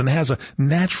 flavanols, and has a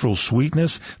natural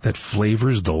sweetness that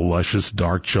flavors the luscious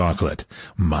dark chocolate.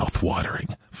 Mouth-watering,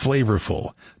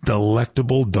 flavorful,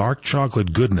 delectable dark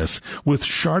chocolate goodness with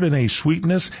Chardonnay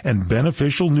sweetness and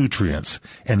beneficial nutrients.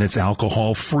 And it's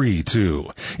alcohol-free, too.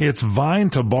 It's Vine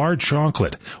to Bar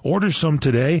chocolate. Order some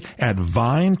today at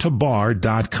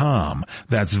vinetobar.com.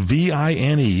 That's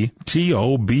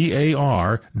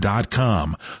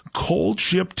VINETOBAR.com. Cold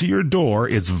shipped to your door,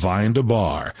 it's Vine to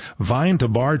Bar. Vine to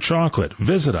Bar chocolate.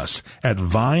 Visit us at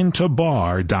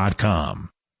vinetobar.com.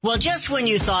 Well, just when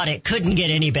you thought it couldn't get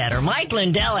any better, Mike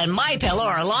Lindell and MyPillow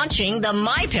are launching the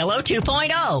MyPillow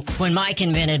 2.0. When Mike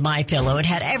invented MyPillow, it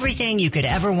had everything you could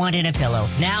ever want in a pillow.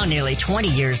 Now, nearly 20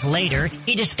 years later,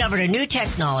 he discovered a new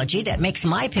technology that makes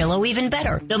MyPillow even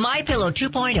better. The MyPillow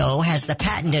 2.0 has the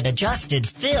patented adjusted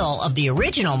fill of the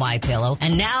original MyPillow,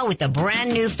 and now with the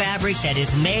brand new fabric that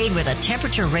is made with a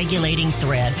temperature-regulating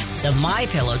thread, the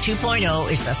MyPillow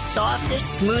 2.0 is the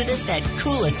softest, smoothest, and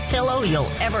coolest pillow you'll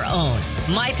ever own.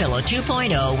 MyPillow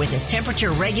 2.0 with its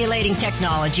temperature-regulating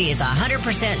technology is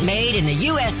 100% made in the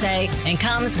USA and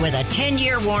comes with a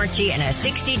 10-year warranty and a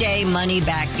 60-day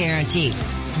money-back guarantee.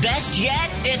 Best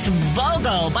yet, it's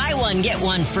BOGO. Buy one, get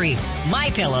one free.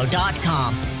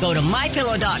 MyPillow.com. Go to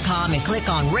MyPillow.com and click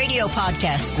on Radio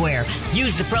Podcast Square.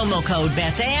 Use the promo code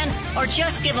BethAnn or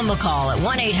just give them a call at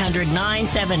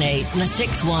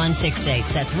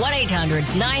 1-800-978-6168. That's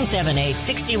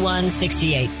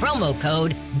 1-800-978-6168. Promo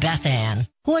code BethAnn.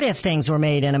 What if things were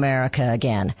made in America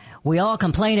again? We all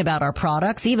complain about our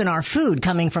products, even our food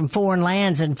coming from foreign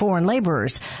lands and foreign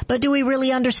laborers. But do we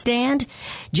really understand?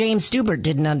 James Stubert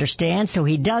didn't understand, so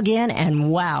he dug in,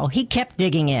 and wow, he kept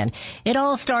digging in. It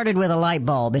all started with a light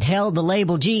bulb. It held the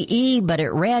label GE, but it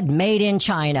read Made in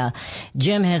China.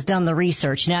 Jim has done the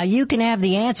research. Now you can have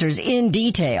the answers in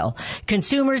detail.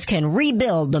 Consumers can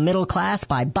rebuild the middle class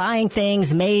by buying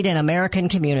things made in American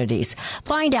communities.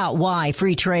 Find out why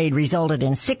free trade resulted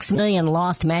in 6 million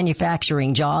lost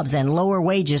manufacturing jobs and lower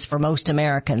wages for most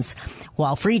Americans.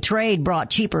 While free trade brought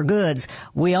cheaper goods,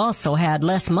 we also had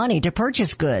less money to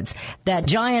purchase goods. That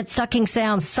giant sucking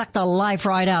sound sucked the life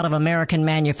right out of American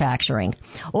manufacturing.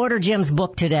 Order Jim's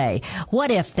book today.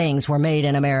 What if things were made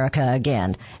in America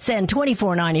again? Send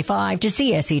 $24.95 to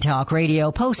CSE Talk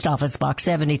Radio, Post Office Box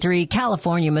 73,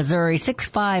 California, Missouri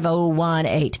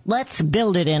 65018. Let's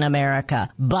build it in America,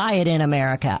 buy it in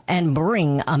America, and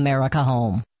bring America home.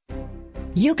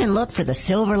 You can look for the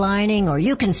silver lining, or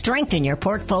you can strengthen your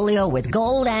portfolio with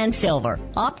gold and silver.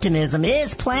 Optimism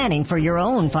is planning for your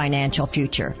own financial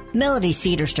future. Melody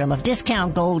Cedarstrom of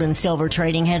Discount Gold and Silver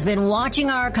Trading has been watching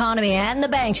our economy and the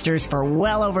banksters for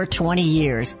well over 20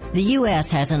 years. The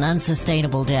U.S. has an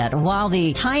unsustainable debt, and while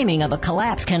the timing of a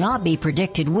collapse cannot be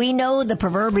predicted, we know the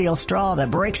proverbial straw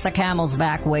that breaks the camel's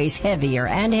back weighs heavier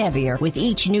and heavier with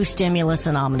each new stimulus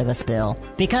and omnibus bill.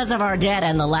 Because of our debt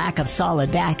and the lack of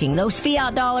solid backing, those fiat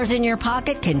dollars in your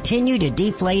pocket continue to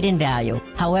deflate in value.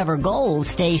 However, gold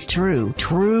stays true.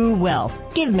 True wealth.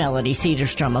 Give Melody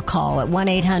Cedarstrom a call at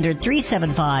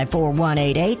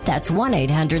 1-800-375-4188. That's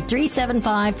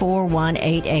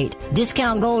 1-800-375-4188.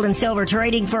 Discount Gold and Silver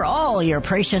Trading for all your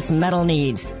precious metal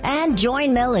needs. And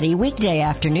join Melody weekday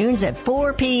afternoons at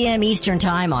 4 p.m. Eastern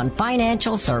Time on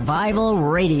Financial Survival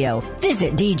Radio.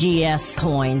 Visit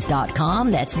DGScoins.com.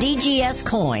 That's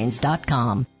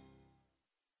DGScoins.com.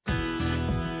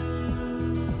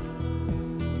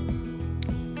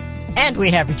 And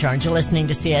we have returned. You're listening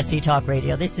to CSE Talk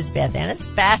Radio. This is Beth Ann. It's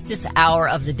the fastest hour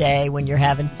of the day when you're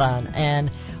having fun.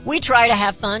 And we try to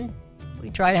have fun.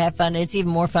 It's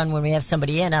even more fun when we have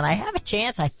somebody in. And I have a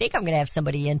chance. I think I'm going to have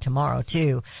somebody in tomorrow,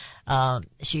 too.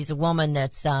 She's a woman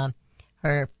that's,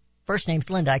 her first name's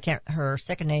Linda. Her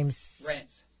second name's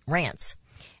Rance.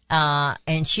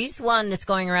 And she's the one that's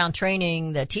going around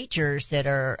training the teachers that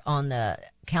are on the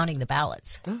counting the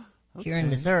ballots here in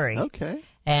Missouri. Okay.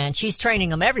 And she's training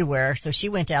them everywhere. So she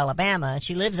went to Alabama, and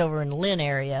she lives over in the Lynn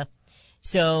area.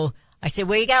 So I said,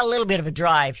 well, you got a little bit of a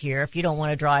drive here. If you don't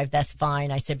want to drive, that's fine.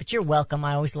 I said, but you're welcome.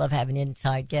 I always love having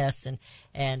inside guests.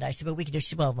 And I said, but we could do, she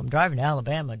said, well, if I'm driving to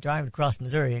Alabama, driving across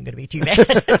Missouri ain't going to be too bad.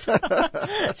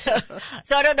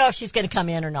 So I don't know if she's going to come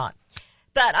in or not.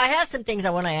 But I have some things I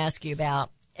want to ask you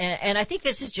about. And I think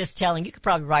this is just telling. You could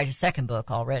probably write a second book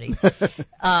already.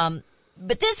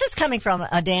 But this is coming from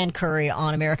Dan Curry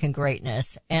on American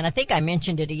Greatness, and I think I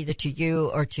mentioned it either to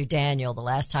you or to Daniel the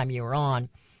last time you were on.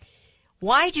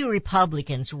 Why do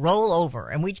Republicans roll over?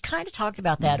 And we kind of talked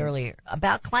about that earlier,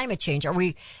 about climate change. I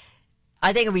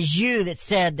think it was you that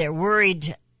said they're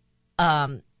worried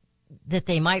that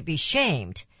they might be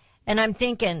shamed. And I'm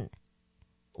thinking,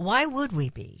 why would we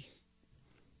be?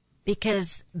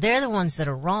 Because they're the ones that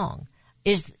are wrong.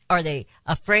 Are they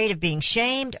afraid of being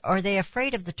shamed, or are they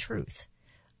afraid of the truth?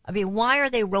 I mean, why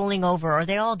are they rolling over? Are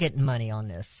they all getting money on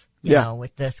this? You know,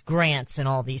 with this grants and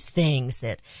all these things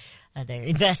that they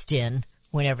invest in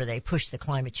whenever they push the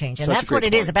climate change. And that's what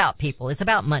it is about, people. It's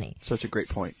about money. Such a great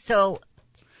point. So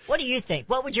what do you think?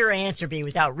 What would your answer be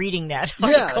without reading that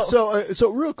article? Yeah,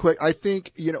 so real quick, I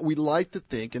think, we like to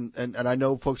think, and I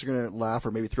know folks are going to laugh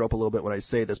or maybe throw up a little bit when I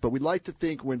say this, but we like to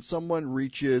think when someone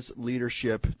reaches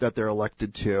leadership that they're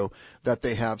elected to, that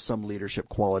they have some leadership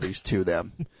qualities to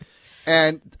them.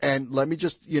 And let me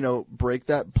just, break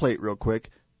that plate real quick.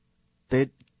 They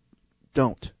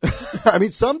don't. I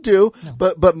mean, some do,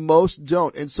 but most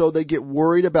don't. And so they get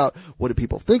worried about, what do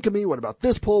people think of me? What about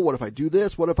this poll? What if I do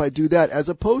this? What if I do that? As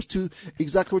opposed to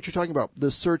exactly what you're talking about, the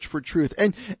search for truth.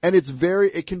 And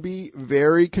it can be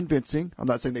very convincing. I'm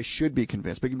not saying they should be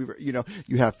convinced, but it can be,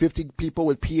 you have 50 people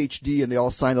with PhD and they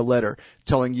all sign a letter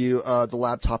telling you, the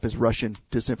laptop is Russian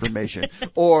disinformation.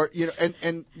 Or,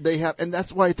 and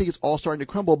that's why I think it's all starting to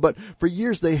crumble. But for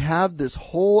years they have this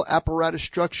whole apparatus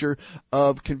structure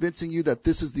of convincing you that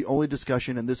this is the only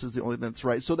discussion and this is the only thing that's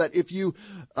right. So that if you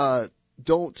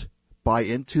don't buy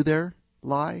into their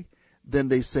lie, then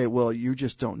they say, well, you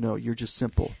just don't know. You're just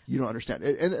simple. You don't understand.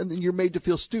 And you're made to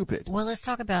feel stupid. Well, let's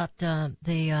talk about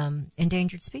the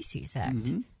Endangered Species Act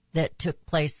that took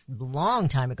place a long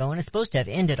time ago and is supposed to have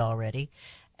ended already.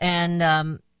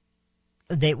 And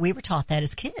we were taught that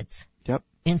as kids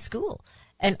in school.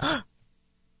 And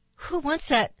who wants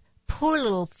that poor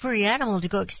little furry animal to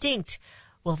go extinct?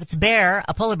 Well, if it's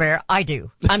a polar bear, I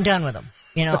do. I'm done with them.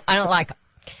 I don't like them.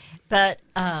 But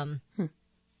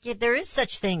there is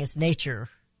such thing as nature.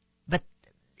 But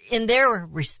in their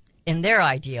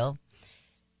ideal,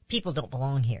 people don't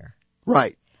belong here.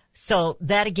 Right. So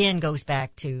that again goes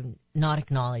back to not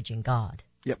acknowledging God.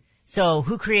 Yep. So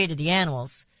who created the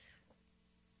animals?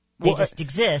 They just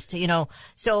exist,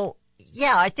 So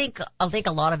yeah, I think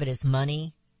a lot of it is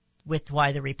money with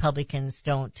why the Republicans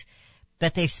don't.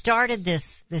 But they've started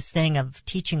this thing of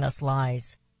teaching us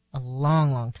lies a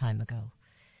long, long time ago.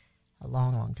 A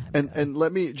long, long time ago. And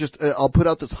let me just, I'll put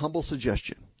out this humble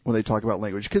suggestion when they talk about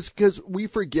language, because we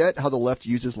forget how the left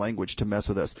uses language to mess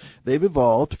with us. They've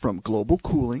evolved from global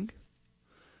cooling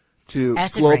to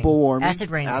global warming. Acid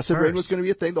rain was going to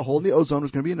be a thing. The hole in the ozone was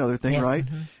going to be another thing, right?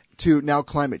 Mm-hmm. To now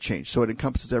climate change. So it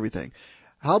encompasses everything.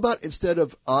 How about instead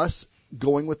of us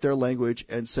going with their language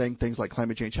and saying things like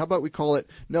climate change, how about we call it,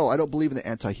 no, I don't believe in the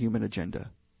anti-human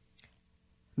agenda.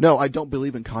 No, I don't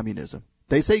believe in communism.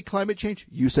 They say climate change,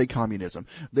 you say communism.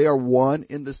 They are one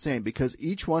in the same because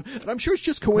each one, and I'm sure it's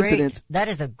just coincidence. That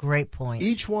is a great point.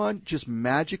 Each one just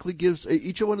magically gives,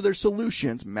 each one of their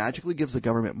solutions magically gives the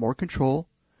government more control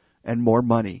and more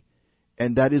money.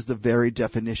 And that is the very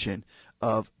definition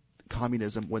of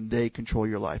communism when they control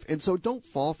your life. And so don't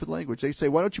fall for the language. They say,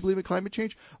 why don't you believe in climate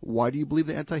change? Why do you believe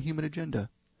the anti-human agenda?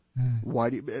 Why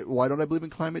don't I believe in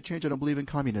climate change? I don't believe in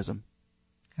communism.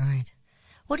 All right.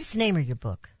 What is the name of your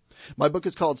book? My book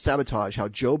is called Sabotage, How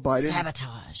Joe Biden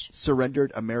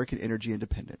Surrendered American Energy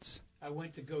Independence. I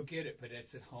went to go get it, but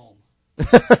it's at home.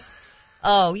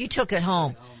 Oh, you took it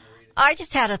home. I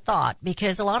just had a thought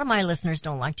because a lot of my listeners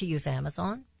don't like to use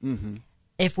Amazon. Mm-hmm.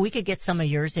 If we could get some of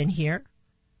yours in here,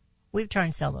 we'd try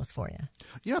and sell those for you.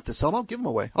 You don't have to sell them. I'll give them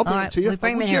away. I'll bring them to you. We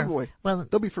bring them in here. Away. Well,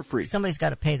 they'll be for free. Somebody's got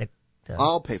to pay the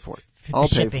I'll pay for it. The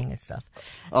shipping and stuff.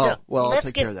 Oh, so well, I'll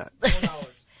take care of that. $4.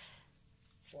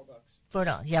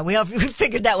 $4. Yeah, we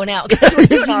figured that one out because we're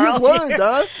doing our own.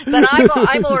 Huh? But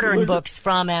I'm ordering books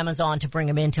from Amazon to bring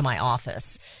them into my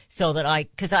office so that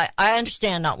because I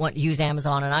understand not wanting to use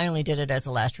Amazon, and I only did it as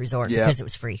a last resort because it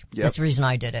was free. Yep. That's the reason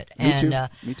I did it.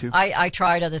 Me too. I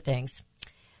tried other things.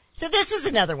 So this is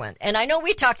another one, and I know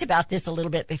we talked about this a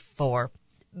little bit before,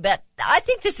 but I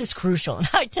think this is crucial. And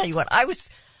I tell you what, I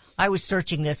was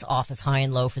searching this office high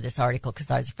and low for this article because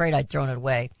I was afraid I'd thrown it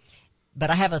away. But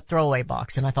I have a throwaway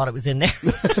box, and I thought it was in there.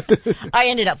 I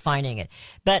ended up finding it.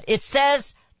 But it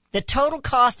says the total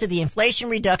cost of the Inflation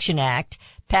Reduction Act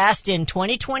passed in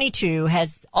 2022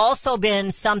 has also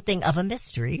been something of a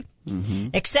mystery,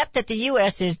 except that the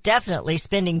U.S. is definitely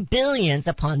spending billions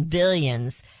upon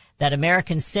billions that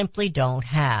Americans simply don't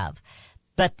have.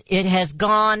 But it has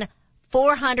gone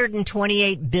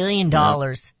 $428 billion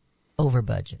over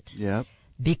budget. Yep.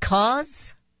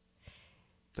 Because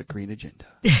the green agenda.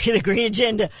 The green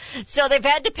agenda. So they've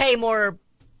had to pay more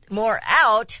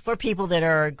out for people that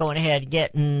are going ahead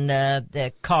getting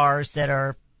the cars that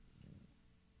are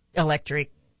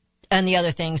electric and the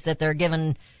other things that they're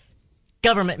giving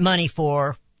government money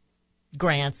for.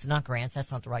 Not grants,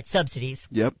 that's not the right, subsidies.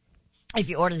 Yep. If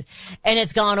you order, and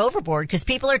it's gone overboard because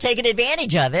people are taking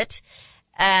advantage of it.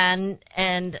 And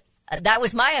that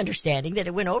was my understanding, that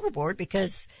it went overboard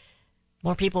because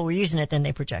more people were using it than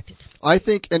they projected. I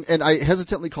think, and I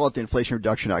hesitantly call it the Inflation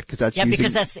Reduction Act because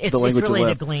it's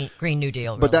really the Green New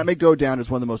Deal. But that may go down as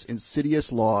one of the most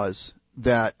insidious laws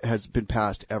that has been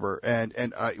passed ever. And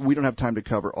we don't have time to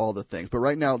cover all the things. But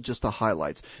right now, just the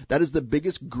highlights. That is the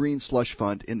biggest green slush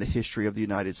fund in the history of the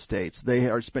United States. They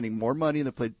are spending more money in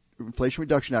the Inflation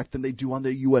Reduction Act than they do on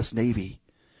the U.S. Navy.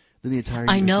 than the entire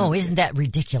I US know. military. Isn't that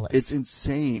ridiculous? It's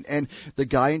insane. And the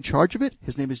guy in charge of it,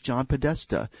 his name is John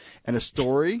Podesta. And a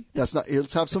story that's not,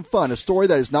 let's have some fun. A story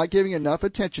that is not giving enough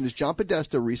attention is John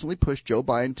Podesta recently pushed Joe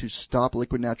Biden to stop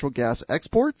liquid natural gas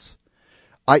exports,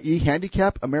 i.e.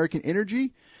 handicap American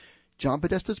energy. John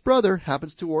Podesta's brother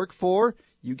happens to work for,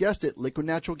 you guessed it, liquid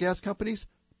natural gas companies,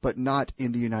 but not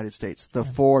in the United States, the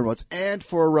foreign ones, and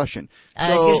for a Russian. I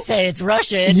was going to say, it's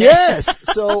Russia. Yes.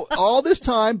 So all this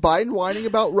time, Biden whining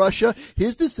about Russia,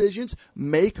 his decisions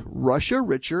make Russia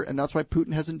richer, and that's why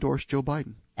Putin has endorsed Joe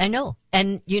Biden. I know.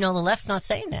 And, the left's not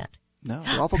saying that. No,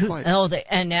 they're awful quiet. Oh,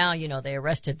 and now, they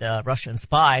arrested the Russian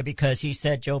spy because he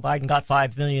said Joe Biden got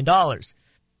 $5 million.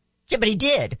 Yeah, but he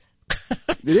did.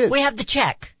 It is. We have the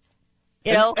check.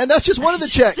 And that's just one of the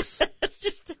checks.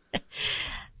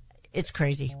 It's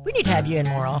crazy. We need to have you in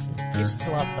more often. You're just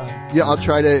a lot of fun. Yeah, I'll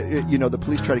try to, the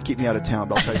police try to keep me out of town,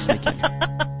 but I'll try to sneak in.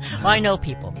 Well, I know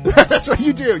people. That's what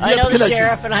you do. I know the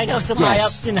sheriff, and I know some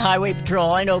high-ups in Highway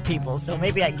Patrol. I know people, so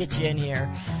maybe I can get you in here.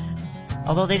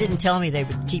 Although they didn't tell me they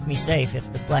would keep me safe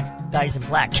if the black guys in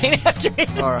black came after me.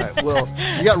 All right. Well,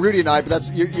 you got Rudy and I, but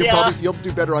you'll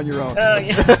do better on your own. Oh,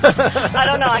 yeah. I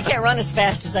don't know. I can't run as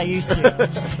fast as I used to.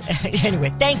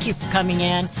 Anyway, thank you for coming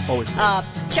in. Always.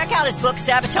 Check out his book,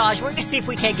 Sabotage. We're going to see if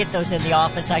we can't get those in the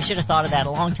office. I should have thought of that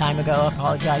a long time ago. I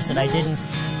apologize that I didn't.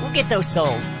 We'll get those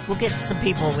sold. We'll get some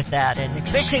people with that, and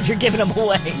especially if you're giving them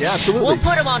away. Yeah, absolutely. We'll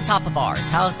put them on top of ours.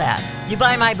 How's that? You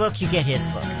buy my book, you get his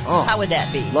book. Oh, how would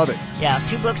that be? Love it. Yeah,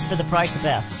 2 books for the price of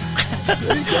Beth's.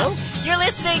 There you go.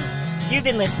 You've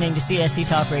been listening to CSC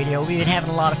Talk Radio. We've been having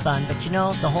a lot of fun, but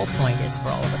the whole point is for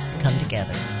all of us to come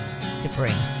together to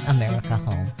bring America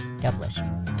home. God bless you.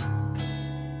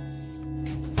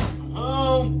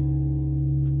 Home.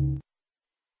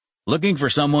 Looking for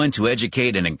someone to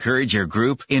educate and encourage your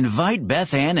group? Invite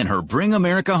Beth Ann and her Bring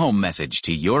America Home message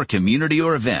to your community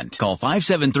or event. Call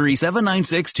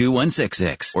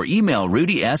 573-796-2166 or email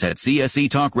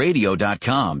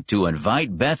rudys@csctalkradio.com to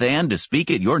invite Beth Ann to speak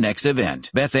at your next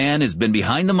event. Beth Ann has been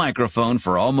behind the microphone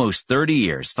for almost 30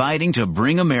 years, fighting to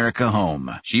bring America home.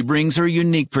 She brings her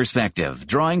unique perspective,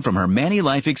 drawing from her many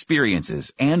life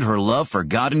experiences and her love for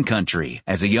God and country.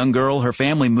 As a young girl, her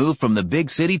family moved from the big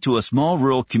city to a small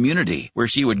rural community where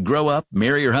she would grow up,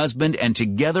 marry her husband, and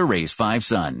together raise 5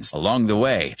 sons. Along the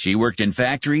way, she worked in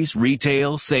factories,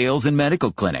 retail, sales, and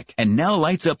medical clinic, and now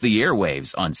lights up the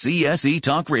airwaves on CSE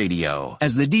Talk Radio.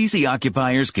 As the DC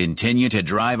occupiers continue to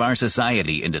drive our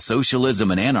society into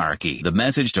socialism and anarchy, the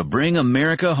message to bring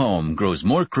America home grows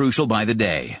more crucial by the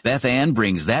day. Beth Ann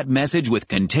brings that message with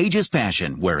contagious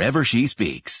passion wherever she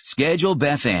speaks. Schedule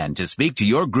Beth Ann to speak to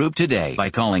your group today by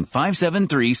calling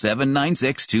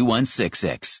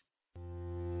 573-796-2166.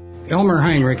 Elmer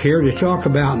Heinrich here to talk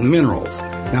about minerals.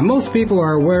 Now, most people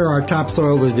are aware our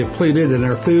topsoil is depleted and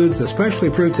our foods, especially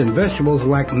fruits and vegetables,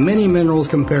 lack many minerals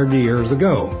compared to years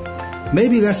ago.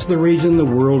 Maybe that's the reason the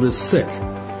world is sick.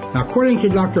 Now, according to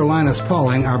Dr. Linus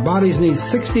Pauling, our bodies need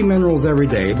 60 minerals every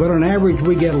day, but on average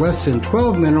we get less than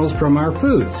 12 minerals from our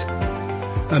foods.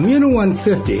 Immuno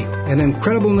 150, an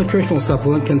incredible nutritional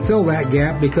supplement, can fill that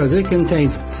gap because it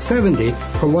contains 70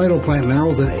 colloidal plant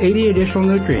minerals and 80 additional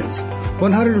nutrients.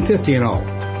 150 in all.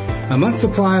 A month's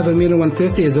supply of Immuno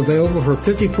 150 is available for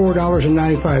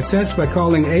 $54.95 by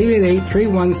calling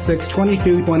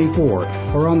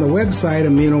 888-316-2224 or on the website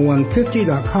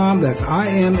immuno150.com. That's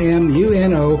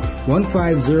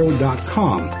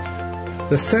IMMUNO150.com.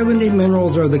 The 70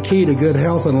 minerals are the key to good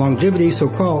health and longevity, so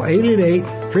call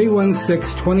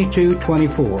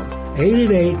 888-316-2224.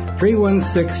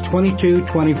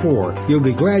 888-316-2224. You'll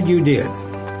be glad you did.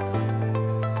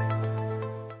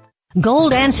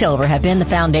 Gold and silver have been the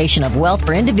foundation of wealth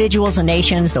for individuals and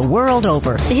nations the world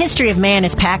over. The history of man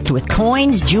is packed with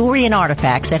coins, jewelry, and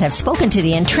artifacts that have spoken to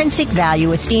the intrinsic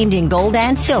value esteemed in gold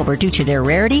and silver due to their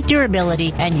rarity,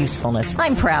 durability, and usefulness.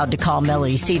 I'm proud to call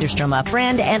Melody Cedarstrom a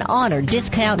friend and honor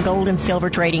Discount Gold and Silver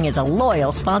Trading is a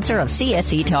loyal sponsor of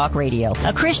CSE Talk Radio,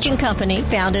 a Christian company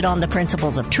founded on the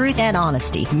principles of truth and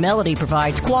honesty. Melody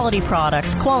provides quality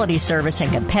products, quality service,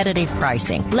 and competitive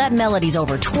pricing. Let Melody's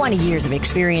over 20 years of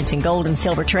experience in gold and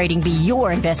silver trading be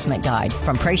your investment guide.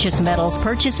 From precious metals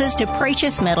purchases to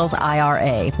precious metals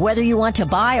IRA. Whether you want to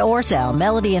buy or sell,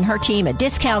 Melody and her team at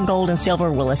Discount Gold and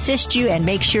Silver will assist you and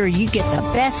make sure you get the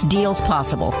best deals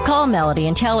possible. Call Melody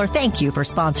and tell her thank you for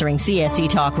sponsoring CSE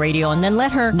Talk Radio, and then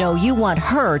let her know you want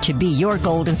her to be your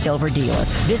gold and silver dealer.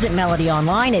 Visit Melody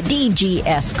online at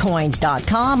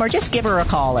dgscoins.com or just give her a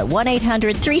call at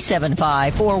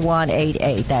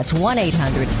 1-800-375-4188. That's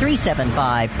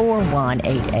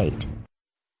 1-800-375-4188.